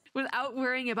without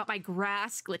worrying about my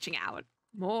grass glitching out.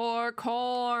 More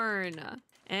corn.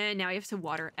 And now you have to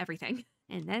water everything.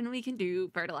 And then we can do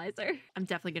fertilizer. I'm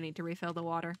definitely gonna need to refill the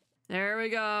water. There we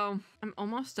go. I'm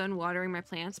almost done watering my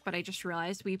plants, but I just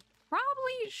realized we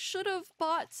probably should have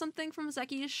bought something from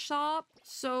Zeki's shop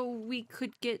so we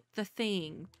could get the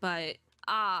thing, but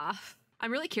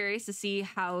I'm really curious to see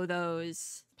how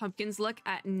those pumpkins look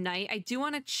at night. I do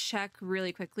want to check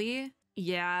really quickly.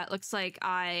 Yeah, it looks like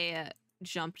I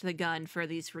jumped the gun for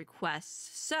these requests,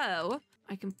 so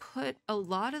I can put a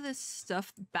lot of this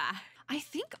stuff back. I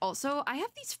think also I have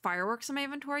these fireworks in my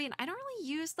inventory and I don't really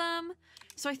use them,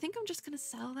 so I think I'm just gonna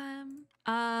sell them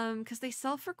because they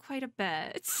sell for quite a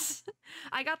bit.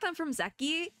 I got them from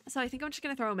Zeki, so I think I'm just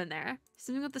gonna throw them in there.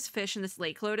 Something with this fish and this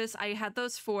lake lotus, I had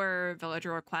those for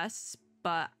villager requests,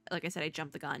 but like I said, I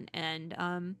jumped the gun and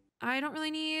I don't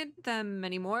really need them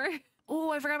anymore.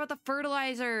 Oh, I forgot about the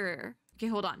fertilizer. Okay,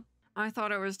 hold on. I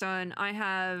thought I was done. I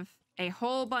have a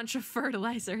whole bunch of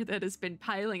fertilizer that has been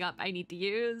piling up I need to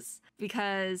use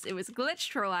because it was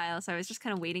glitched for a while, so I was just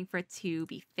kind of waiting for it to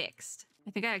be fixed.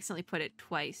 I think I accidentally put it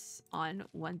twice on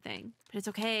one thing, but it's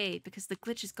okay because the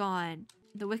glitch is gone.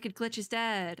 The wicked glitch is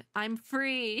dead. I'm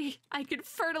free. I can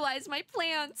fertilize my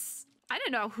plants. I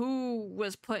didn't know who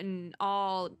was putting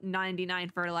all 99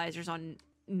 fertilizers on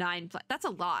 9 plants. That's a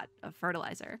lot of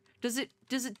fertilizer. Does it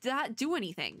not do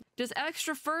anything? Does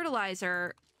extra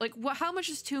fertilizer, like, how much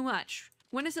is too much?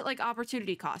 When is it like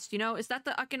opportunity cost? You know, is that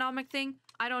the economic thing?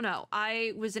 I don't know.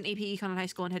 I was in AP Econ in high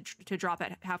school and had to drop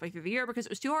it halfway through the year because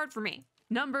it was too hard for me.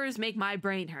 Numbers make my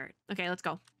brain hurt. Okay, let's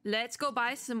go. Let's go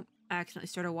buy some... I accidentally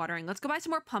started watering. Let's go buy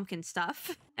some more pumpkin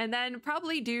stuff and then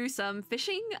probably do some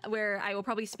fishing where I will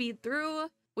probably speed through.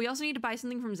 We also need to buy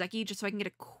something from Zeki just so I can get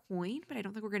a coin, but I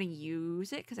don't think we're going to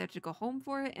use it because I have to go home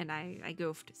for it and I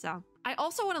goofed. So I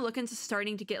also want to look into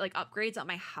starting to get like upgrades at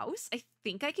my house. I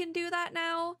think I can do that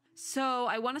now. So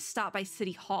I want to stop by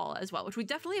City Hall as well, which we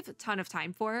definitely have a ton of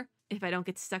time for if I don't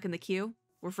get stuck in the queue.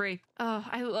 We're free. Oh,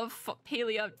 I love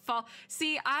Palia Fall.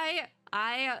 See, I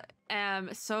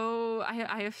have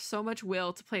so much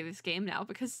will to play this game now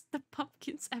because the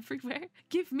pumpkins everywhere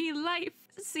give me life.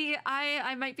 See,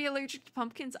 I might be allergic to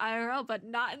pumpkins IRL, but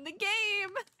not in the game.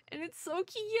 And it's so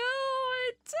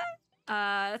cute.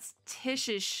 That's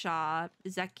Tish's shop.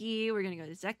 Zeki, we're gonna go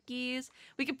to Zeki's.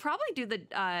 We could probably do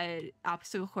the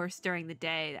obstacle course during the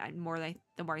day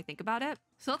the more I think about it.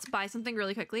 So let's buy something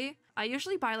really quickly. I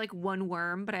usually buy like 1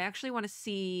 worm, but I actually want to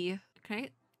see,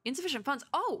 insufficient funds.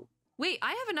 Oh, wait,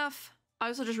 I have enough. I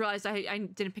also just realized I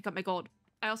didn't pick up my gold.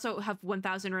 I also have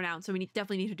 1,000 renown, so we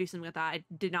definitely need to do something with that. I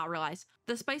did not realize.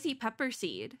 The spicy pepper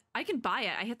seed. I can buy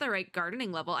it. I hit the right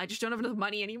gardening level. I just don't have enough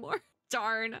money anymore.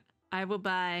 Darn. I will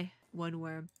buy 1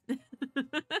 worm.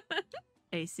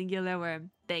 A singular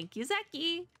worm. Thank you,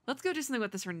 Zeki. Let's go do something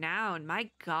with this renown. My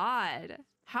God.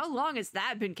 How long has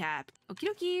that been capped? Okie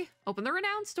dokie. Open the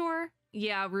renown store.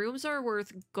 Yeah, rooms are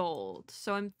worth gold.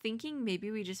 So I'm thinking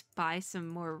maybe we just buy some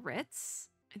more writs.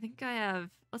 I think I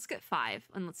have... Let's get 5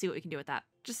 and let's see what we can do with that.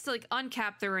 Just to like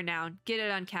uncap the renown, get it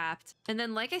uncapped. And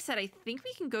then like I said, I think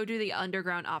we can go do the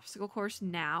underground obstacle course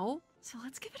now. So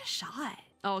let's give it a shot.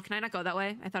 Oh, can I not go that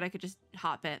way? I thought I could just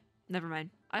hop it. Never mind.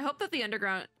 I hope that the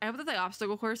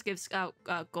obstacle course gives out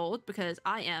gold because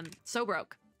I am so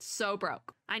broke. So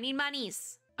broke. I need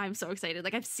monies. I'm so excited.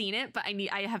 Like I've seen it, but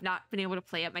I have not been able to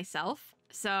play it myself.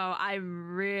 So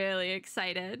I'm really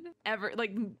excited.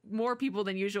 More people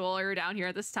than usual are down here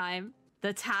at this time.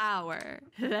 The tower.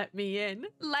 Let me in.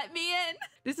 Let me in.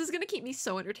 This is gonna keep me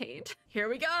so entertained. Here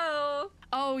we go.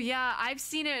 Oh yeah, I've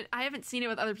seen it. I haven't seen it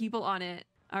with other people on it.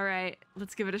 All right,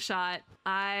 let's give it a shot.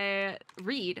 I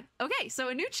read. Okay, so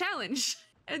a new challenge.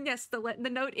 And yes, the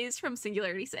note is from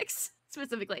Singularity 6,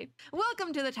 specifically.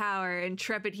 Welcome to the tower,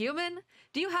 intrepid human.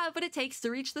 Do you have what it takes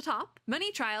to reach the top?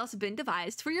 Many trials have been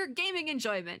devised for your gaming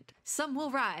enjoyment. Some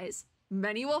will rise,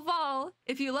 many will fall.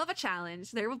 If you love a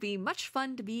challenge, there will be much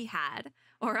fun to be had,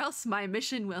 or else my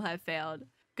mission will have failed.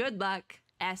 Good luck,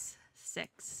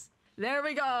 S6. There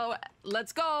we go.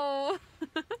 Let's go.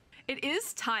 It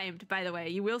is timed, by the way.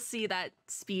 You will see that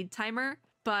speed timer,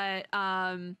 but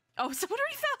oh, someone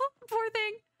already fell. Poor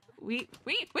thing. Wait,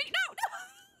 no.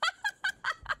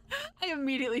 I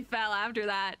immediately fell after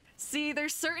that. See,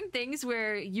 there's certain things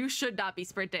where you should not be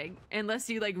sprinting unless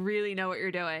you like really know what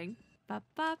you're doing. Bop,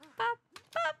 bop, bop,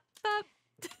 bop, bop.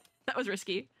 That was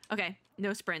risky. Okay,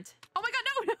 no sprint. Oh my god,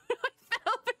 no! I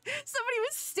fell. Somebody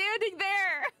was standing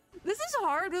there. This is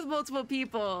hard with multiple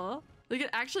people. Like, it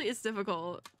actually is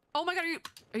difficult. Oh my god,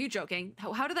 are you joking?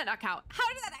 How did that not count? How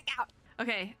did that not count?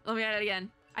 Okay, let me add it again.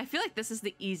 I feel like this is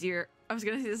the easier... I was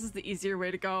gonna say this is the easier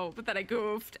way to go, but then I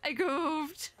goofed. I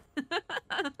goofed.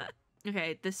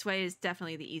 Okay, this way is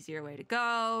definitely the easier way to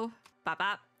go. Bop,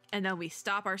 bop. And then we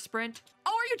stop our sprint.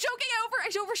 Oh, are you joking? I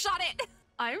overshot it.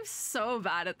 I'm so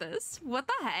bad at this. What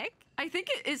the heck? I think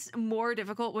it is more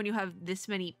difficult when you have this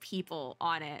many people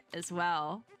on it as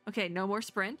well. Okay, no more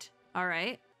sprint. All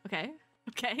right. Okay.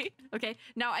 Okay.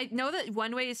 Now, I know that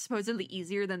one way is supposedly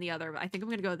easier than the other, but I think I'm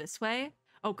gonna go this way.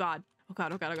 Oh god. Okay.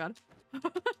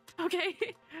 I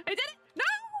did it. No!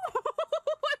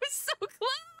 I was so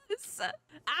close.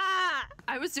 Ah!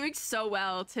 I was doing so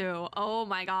well too. Oh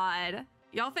my god.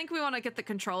 Y'all think we want to get the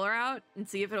controller out and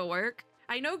see if it'll work?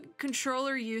 I know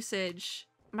controller usage...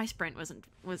 My sprint was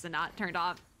not turned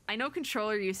off. I know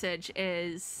controller usage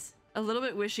is a little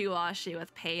bit wishy-washy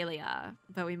with Palia,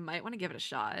 but we might want to give it a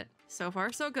shot. So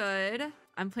far, so good.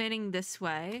 I'm planning this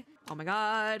way. Oh my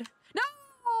god. No!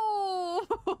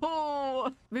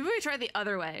 Maybe we try the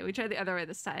other way. We try the other way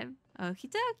this time. Okie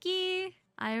dokie.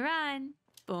 I run.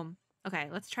 Boom. Okay,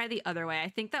 let's try the other way. I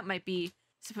think that might be...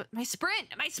 My sprint!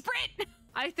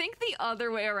 I think the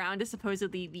other way around is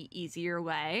supposedly the easier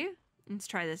way. Let's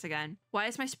try this again. Why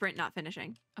is my sprint not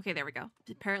finishing? Okay, there we go.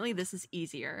 Apparently this is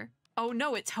easier. Oh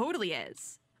no, it totally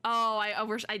is. Oh,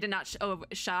 I did not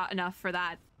shot enough for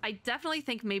that. I definitely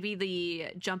think maybe the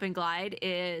jump and glide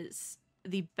is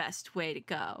the best way to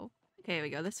go. Okay, we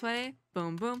go this way.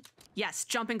 Boom, boom. Yes,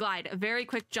 jump and glide. A very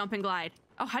quick jump and glide.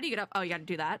 Oh, how do you get up? Oh, you gotta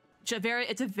do that.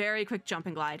 It's a very quick jump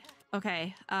and glide.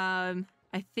 Okay, I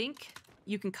think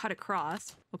you can cut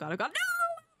across. Oh god, no! Shot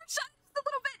just a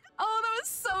little bit. Oh, that was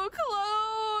so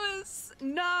close.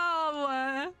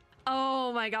 No.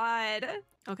 Oh my god.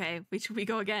 Okay, we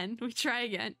go again. We try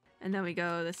again. And then we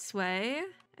go this way.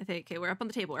 I think, okay, we're up on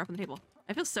the table.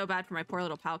 I feel so bad for my poor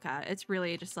little pal cat. It's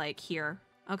really just like here.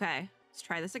 Okay, let's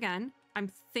try this again. I'm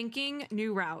thinking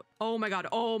new route. Oh my god,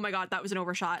 that was an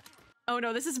overshot. Oh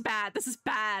no, this is bad.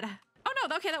 Oh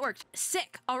no, okay, that worked.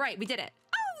 Sick. All right, we did it.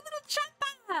 Oh, a little Chappa.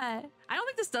 I don't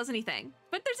think this does anything,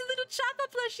 but there's a little Chappa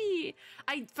plushie.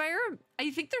 I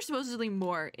think there's supposedly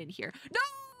more in here.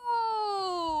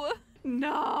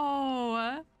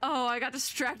 No. Oh, I got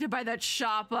distracted by that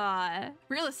Chappa.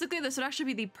 Realistically, this would actually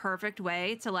be the perfect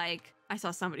way to like, I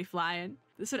saw somebody flying.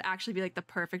 This would actually be like the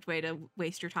perfect way to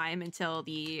waste your time until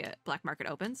the black market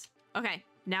opens. Okay,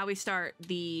 now we start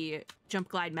the jump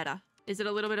glide meta. Is it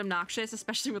a little bit obnoxious,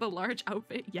 especially with a large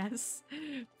outfit? Yes,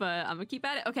 but I'm gonna keep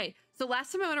at it. Okay, so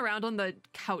last time I went around on the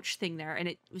couch thing there and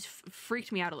it was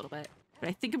freaked me out a little bit, but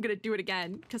I think I'm gonna do it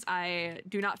again because I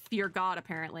do not fear God,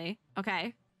 apparently.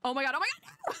 Okay. Oh my god, no!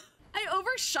 I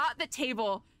overshot the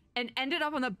table and ended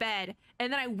up on the bed,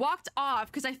 and then I walked off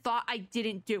because I thought I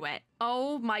didn't do it.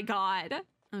 Oh my god.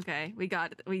 Okay, we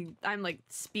got it. I'm like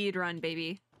speed run,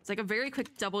 baby. It's like a very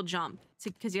quick double jump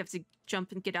because you have to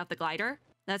jump and get out the glider.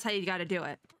 That's how you gotta do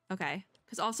it. Okay.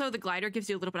 Because also the glider gives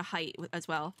you a little bit of height as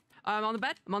well. I'm on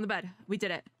the bed. We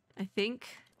did it. I think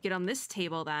get on this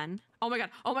table then. Oh my god.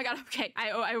 Okay.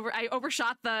 I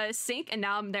overshot the sink and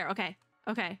now I'm there. Okay.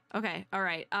 All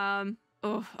right.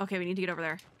 Oh, okay. We need to get over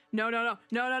there. No. No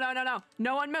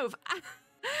one move.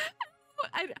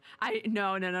 No.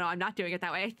 I'm not doing it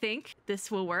that way. I think this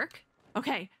will work.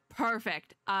 Okay.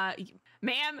 Perfect.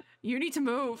 Ma'am, you need to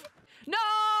move. No!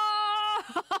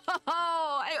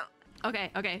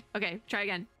 Okay. Try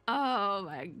again. Oh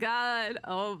my god.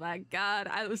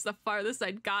 I was the farthest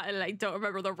I'd gotten and I don't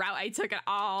remember the route I took at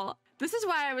all. This is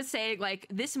why I was saying, like,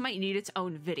 this might need its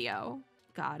own video.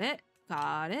 Got it.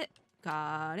 Then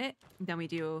we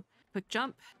do Quick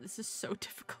jump. This is so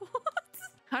difficult.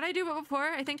 How did I do it before?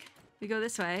 I think we go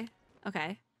this way.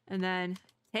 Okay. And then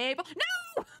table.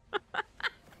 No!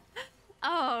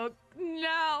 Oh,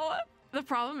 no. The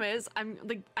problem is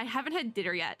I haven't had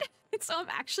dinner yet. So I'm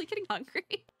actually getting hungry.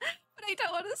 But I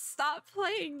don't want to stop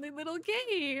playing the little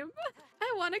game.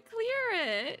 I want to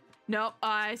clear it. Nope,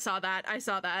 I saw that. I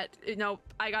saw that. Nope,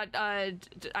 I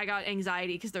got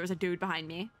anxiety because there was a dude behind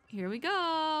me. Here we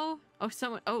go. Oh,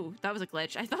 someone. Oh, that was a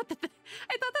glitch. I thought that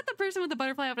the person with the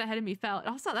butterfly up ahead of me fell.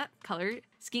 I saw that color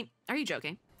scheme. Are you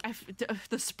joking?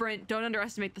 The sprint. Don't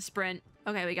underestimate the sprint.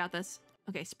 Okay, we got this.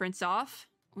 Okay, sprints off.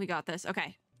 We got this.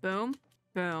 Okay, boom,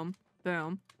 boom,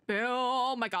 boom, boom.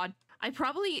 Oh my god. I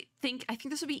think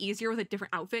this would be easier with a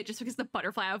different outfit just because the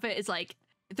butterfly outfit is like,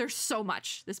 there's so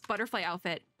much. This butterfly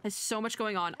outfit has so much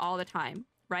going on all the time,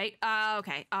 right?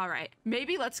 Okay, all right.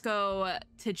 Maybe let's go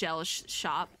to Gel's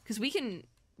shop because we can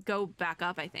go back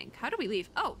up, I think. How do we leave?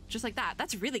 Oh, just like that.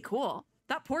 That's really cool.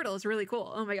 That portal is really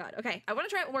cool. Oh my god. Okay, I want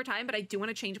to try it one more time, but I do want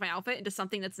to change my outfit into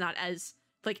something that's not as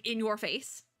like in your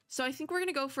face. So I think we're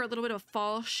gonna go for a little bit of a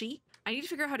fall chic. I need to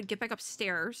figure out how to get back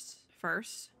upstairs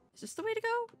first. Is this the way to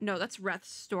go? No, that's Reth's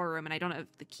storeroom, and I don't have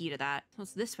the key to that. So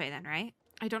it's this way then, right?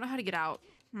 I don't know how to get out.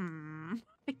 I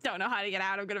don't know how to get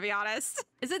out, I'm gonna be honest.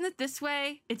 Isn't it this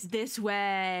way? It's this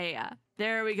way.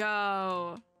 There we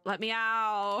go. Let me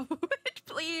out,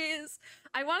 please.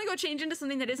 I want to go change into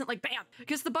something that isn't like bam,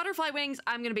 because the butterfly wings,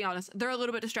 I'm gonna be honest, they're a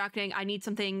little bit distracting. I need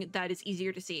something that is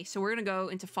easier to see. So we're gonna go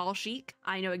into fall chic.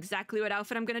 I know exactly what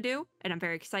outfit I'm gonna do, and I'm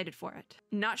very excited for it.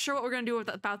 Not sure what we're gonna do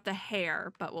about the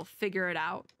hair, but we'll figure it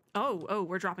out. Oh,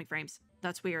 we're dropping frames.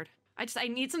 That's weird. I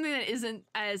need something that isn't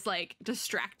as like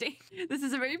distracting. This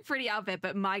is a very pretty outfit,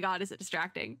 but my god, is it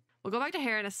distracting. We'll go back to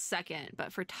hair in a second,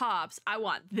 but for tops, I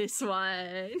want this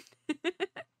one.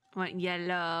 I want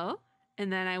yellow,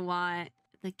 and then I want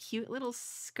the cute little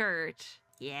skirt.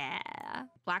 Yeah,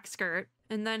 black skirt.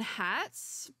 And then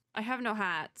hats. I have no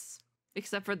hats,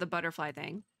 except for the butterfly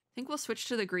thing. I think we'll switch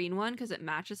to the green one because it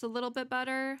matches a little bit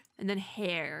better. And then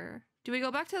hair. Do we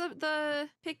go back to the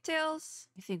pigtails?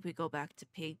 I think we go back to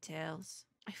pigtails.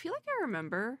 I feel like I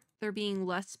remember there being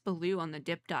less blue on the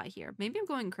dip dye here. Maybe I'm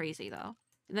going crazy though.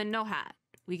 And then no hat.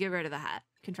 We get rid of the hat.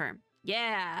 Confirm.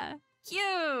 Yeah,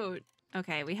 cute.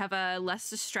 Okay, we have a less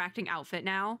distracting outfit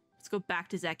now. Let's go back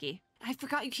to Zeki. I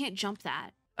forgot you can't jump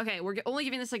that. Okay, we're only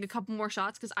giving this like a couple more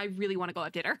shots because I really want to go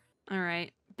have dinner. All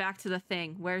right, back to the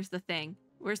thing. Where's the thing?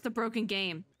 Where's the broken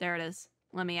game? There it is.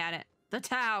 Let me at it. The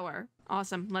tower.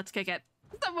 Awesome. Let's kick it.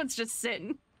 Someone's just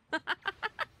sitting.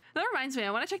 That reminds me,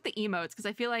 I want to check the emotes because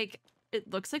I feel like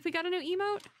it looks like we got a new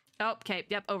emote. Oh, okay.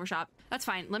 Yep. Overshot. That's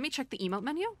fine. Let me check the emote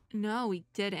menu. No, we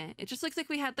didn't. It just looks like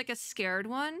we had like a scared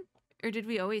one. Or did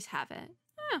we always have it?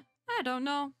 I don't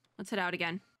know. Let's head out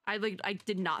again. I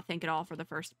did not think at all for the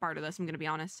first part of this. I'm going to be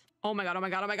honest. Oh my god. Oh my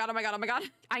god. Oh my god. Oh my god. Oh my god.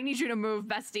 I need you to move,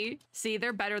 bestie. See,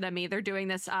 they're better than me. They're doing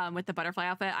this with the butterfly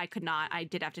outfit. I could not. I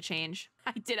did have to change.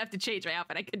 I did have to change my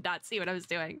outfit. I could not see what I was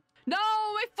doing. No,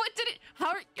 my foot didn't.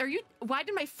 How are you? Why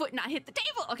did my foot not hit the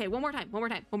table? Okay, one more time. One more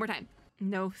time. One more time.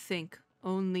 No think.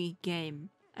 Only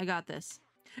game. I got this.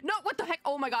 No, what the heck?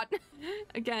 Oh my god.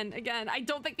 Again. I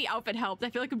don't think the outfit helped. I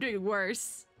feel like I'm doing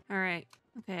worse. All right.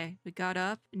 Okay, we got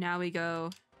up. Now we go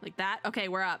like that. Okay,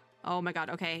 we're up. Oh my god.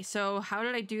 Okay, so how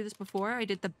did I do this before? I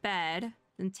did the bed,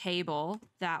 then table,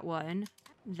 that one.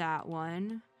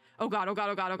 Oh god, oh god,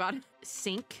 oh god, oh god.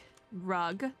 Sink,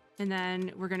 rug, and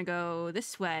then we're gonna go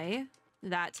this way,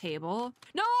 that table.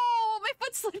 No, my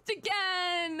foot slipped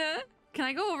again. Can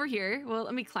I go over here? Well,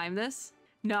 let me climb this.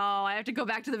 No, I have to go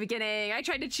back to the beginning. I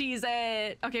tried to cheese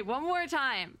it. Okay, one more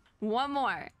time. One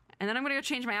more. And then I'm gonna go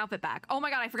change my outfit back. Oh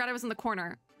my god, I forgot I was in the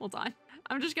corner. Hold on.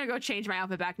 I'm just gonna go change my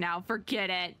outfit back now.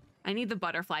 Forget it. I need the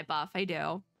butterfly buff. I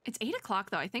do. It's 8 o'clock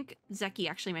though. I think Zeki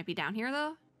actually might be down here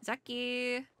though.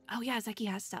 Zeki. Oh yeah, Zeki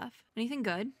has stuff. Anything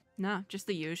good? No, just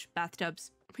the usual.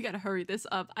 Bathtubs. We gotta hurry this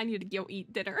up. I need to go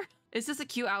eat dinner. Is this a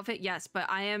cute outfit? Yes, but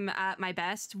I am at my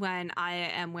best when I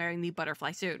am wearing the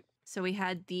butterfly suit. So we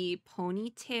had the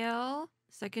ponytail.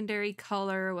 Secondary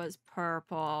color was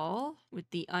purple with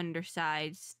the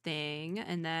undersides thing.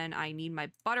 And then I need my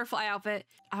butterfly outfit.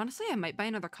 Honestly, I might buy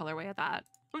another colorway of that.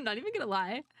 I'm not even gonna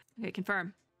lie. Okay,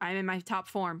 confirm. I'm in my top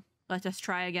form. Let us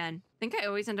try again. I think I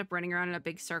always end up running around in a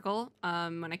big circle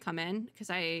when I come in because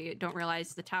I don't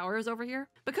realize the tower is over here.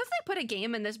 Because they put a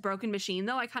game in this broken machine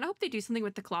though, I kind of hope they do something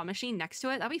with the claw machine next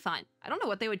to it. That'd be fun. I don't know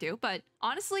what they would do, but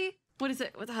honestly, what is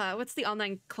it? What's the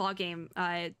online claw game?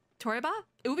 Toriba?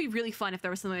 It would be really fun if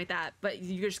there was something like that, but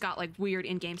you just got like weird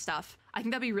in-game stuff. I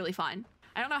think that'd be really fun.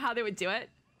 I don't know how they would do it,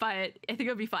 but I think it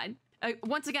would be fun.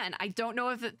 Once again, I don't know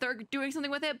if they're doing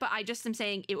something with it, but I just am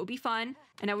saying it would be fun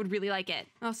and I would really like it.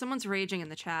 Oh, someone's raging in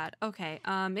the chat. Okay,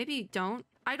 maybe don't.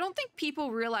 I don't think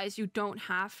people realize you don't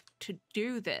have to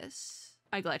do this.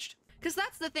 I glitched. Because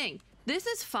that's the thing. This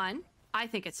is fun. I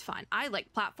think it's fun. I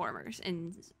like platformers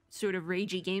and sort of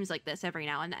ragey games like this every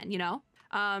now and then, you know?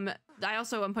 I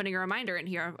also am putting a reminder in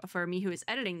here for me who is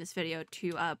editing this video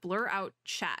to blur out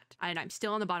chat. And I'm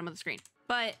still on the bottom of the screen.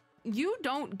 But you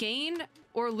don't gain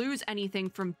or lose anything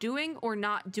from doing or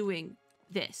not doing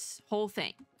this whole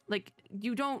thing. Like,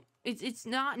 you don't, it's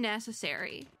not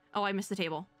necessary. Oh, I missed the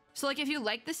table. So like, if you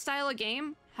like this style of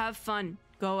game, have fun,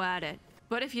 go at it.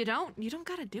 But if you don't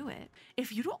gotta do it.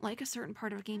 If you don't like a certain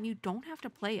part of a game, you don't have to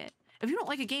play it. If you don't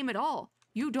like a game at all,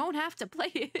 you don't have to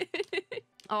play it.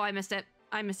 Oh, I missed it.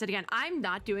 I missed it again. I'm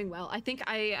not doing well. I think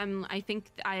I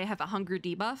have a hunger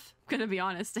debuff. I'm gonna be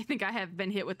honest. I think I have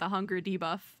been hit with the hunger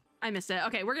debuff. I missed it.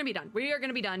 Okay, we're gonna be done. We are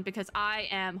gonna be done because I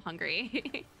am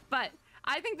hungry. But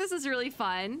I think this is really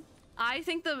fun. I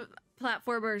think the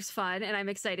platformer is fun and I'm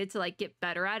excited to like get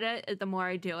better at it the more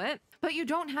I do it. But you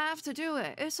don't have to do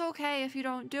it. It's okay if you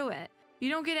don't do it. You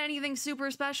don't get anything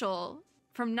super special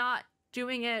from not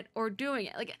doing it or doing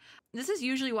it. Like, this is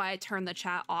usually why I turn the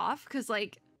chat off, because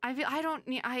like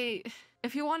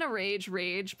if you want to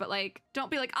rage, but like,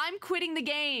 don't be like, I'm quitting the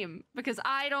game because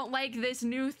I don't like this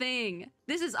new thing.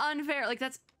 This is unfair. Like,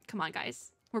 come on,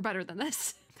 guys. We're better than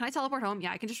this. Can I teleport home?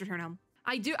 Yeah, I can just return home.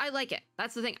 I like it.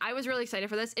 That's the thing. I was really excited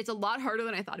for this. It's a lot harder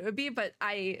than I thought it would be, but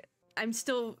I'm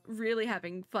still really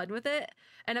having fun with it.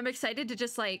 And I'm excited to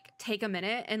just like take a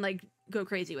minute and like go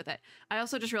crazy with it. I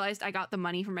also just realized I got the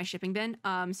money from my shipping bin.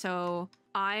 So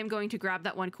I'm going to grab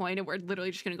that 1 coin and we're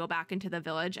literally just going to go back into the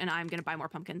village and I'm going to buy more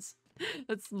pumpkins.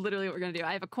 That's literally what we're going to do.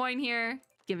 I have a coin here.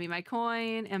 Give me my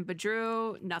coin and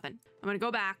Badru, nothing. I'm going to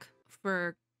go back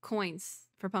for coins.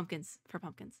 For pumpkins.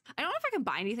 I don't know if I can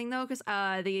buy anything though,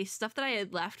 because the stuff that I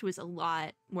had left was a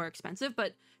lot more expensive,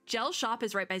 but Gel Shop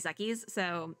is right by Zeki's,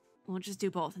 so we'll just do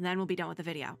both and then we'll be done with the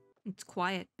video. It's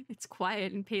quiet. It's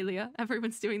quiet in Palia.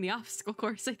 Everyone's doing the obstacle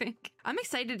course, I think. I'm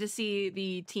excited to see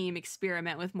the team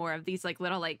experiment with more of these like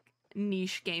little like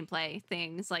niche gameplay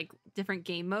things, like different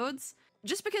game modes.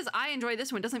 Just because I enjoy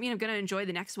this one doesn't mean I'm gonna enjoy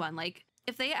the next one. Like,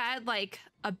 if they add like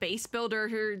a base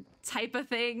builder type of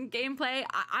thing gameplay,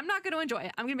 I'm not going to enjoy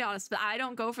it. I'm going to be honest, but I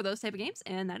don't go for those type of games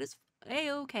and that is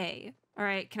a-okay. All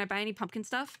right, can I buy any pumpkin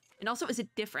stuff? And also, is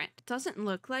it different? Doesn't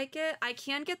look like it. I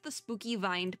can get the spooky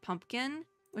vined pumpkin,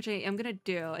 which I am going to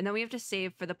do. And then we have to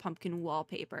save for the pumpkin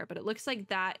wallpaper, but it looks like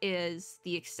that is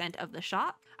the extent of the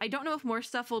shop. I don't know if more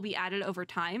stuff will be added over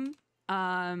time.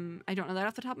 I don't know that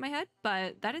off the top of my head,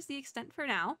 but that is the extent for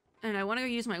now. And I want to go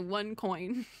use my 1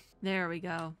 coin. There we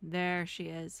go. There she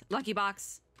is. Lucky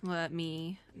box. Let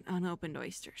me unopened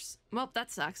oysters. Well,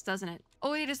 that sucks, doesn't it?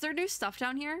 Oh wait, is there new stuff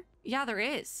down here? Yeah, there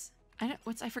is.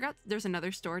 I forgot there's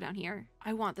another store down here.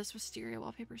 I want this wisteria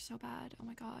wallpaper so bad. Oh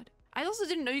my god. I also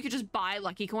didn't know you could just buy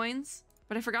lucky coins,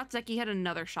 but I forgot Zeki had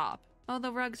another shop. Oh,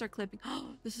 the rugs are clipping.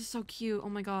 Oh, this is so cute. Oh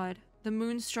my god. The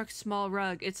moonstruck small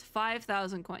rug. It's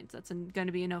 5,000 coins. That's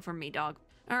gonna be a no from me, dog.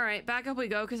 All right, back up we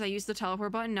go because I used the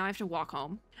teleport button. Now I have to walk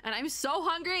home. And I'm so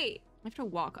hungry. I have to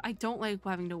walk. I don't like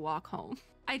having to walk home.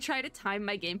 I try to time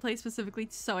my gameplay specifically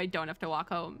so I don't have to walk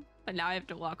home. But now I have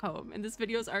to walk home. And this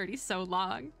video is already so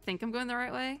long. Think I'm going the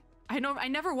right way? I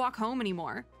never walk home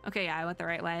anymore. Okay, yeah, I went the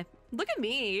right way. Look at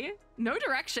me. No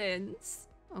directions.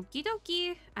 Okie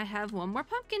dokie. I have 1 more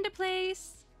pumpkin to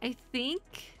place. I think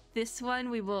this one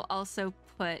we will also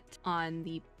put on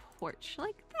the porch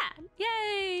like that.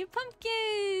 Yay,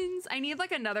 pumpkins! I need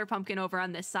like another pumpkin over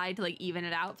on this side to like even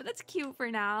it out, but that's cute for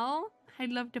now. I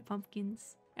love the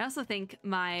pumpkins. I also think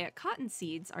my cotton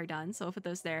seeds are done, so I'll put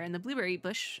those there, and the blueberry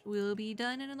bush will be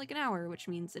done in like an hour, which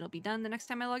means it'll be done the next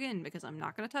time I log in because I'm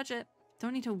not gonna touch it.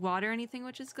 Don't need to water anything,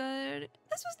 which is good.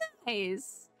 This was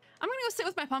nice. I'm gonna go sit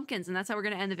with my pumpkins, and that's how we're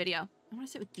gonna end the video. I want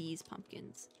to sit with these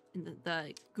pumpkins in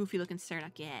the goofy looking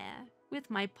Cernak. Yeah,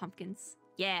 with my pumpkins.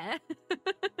 Yeah.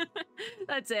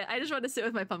 That's it. I just want to sit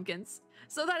with my pumpkins.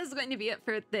 So that is going to be it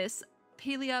for this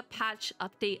Palia patch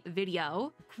update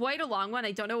video. Quite a long one.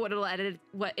 I don't know what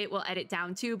it will edit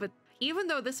down to, but even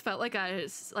though this felt like a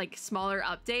smaller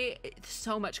update, it's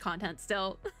so much content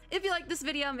still. If you like this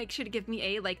video, make sure to give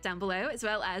me a like down below, as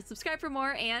well as subscribe for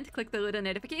more and click the little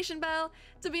notification bell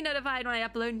to be notified when I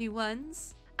upload new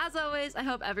ones. As always, I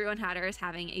hope everyone is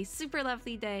having a super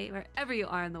lovely day wherever you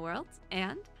are in the world,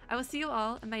 and I will see you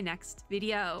all in my next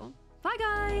video. Bye,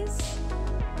 guys!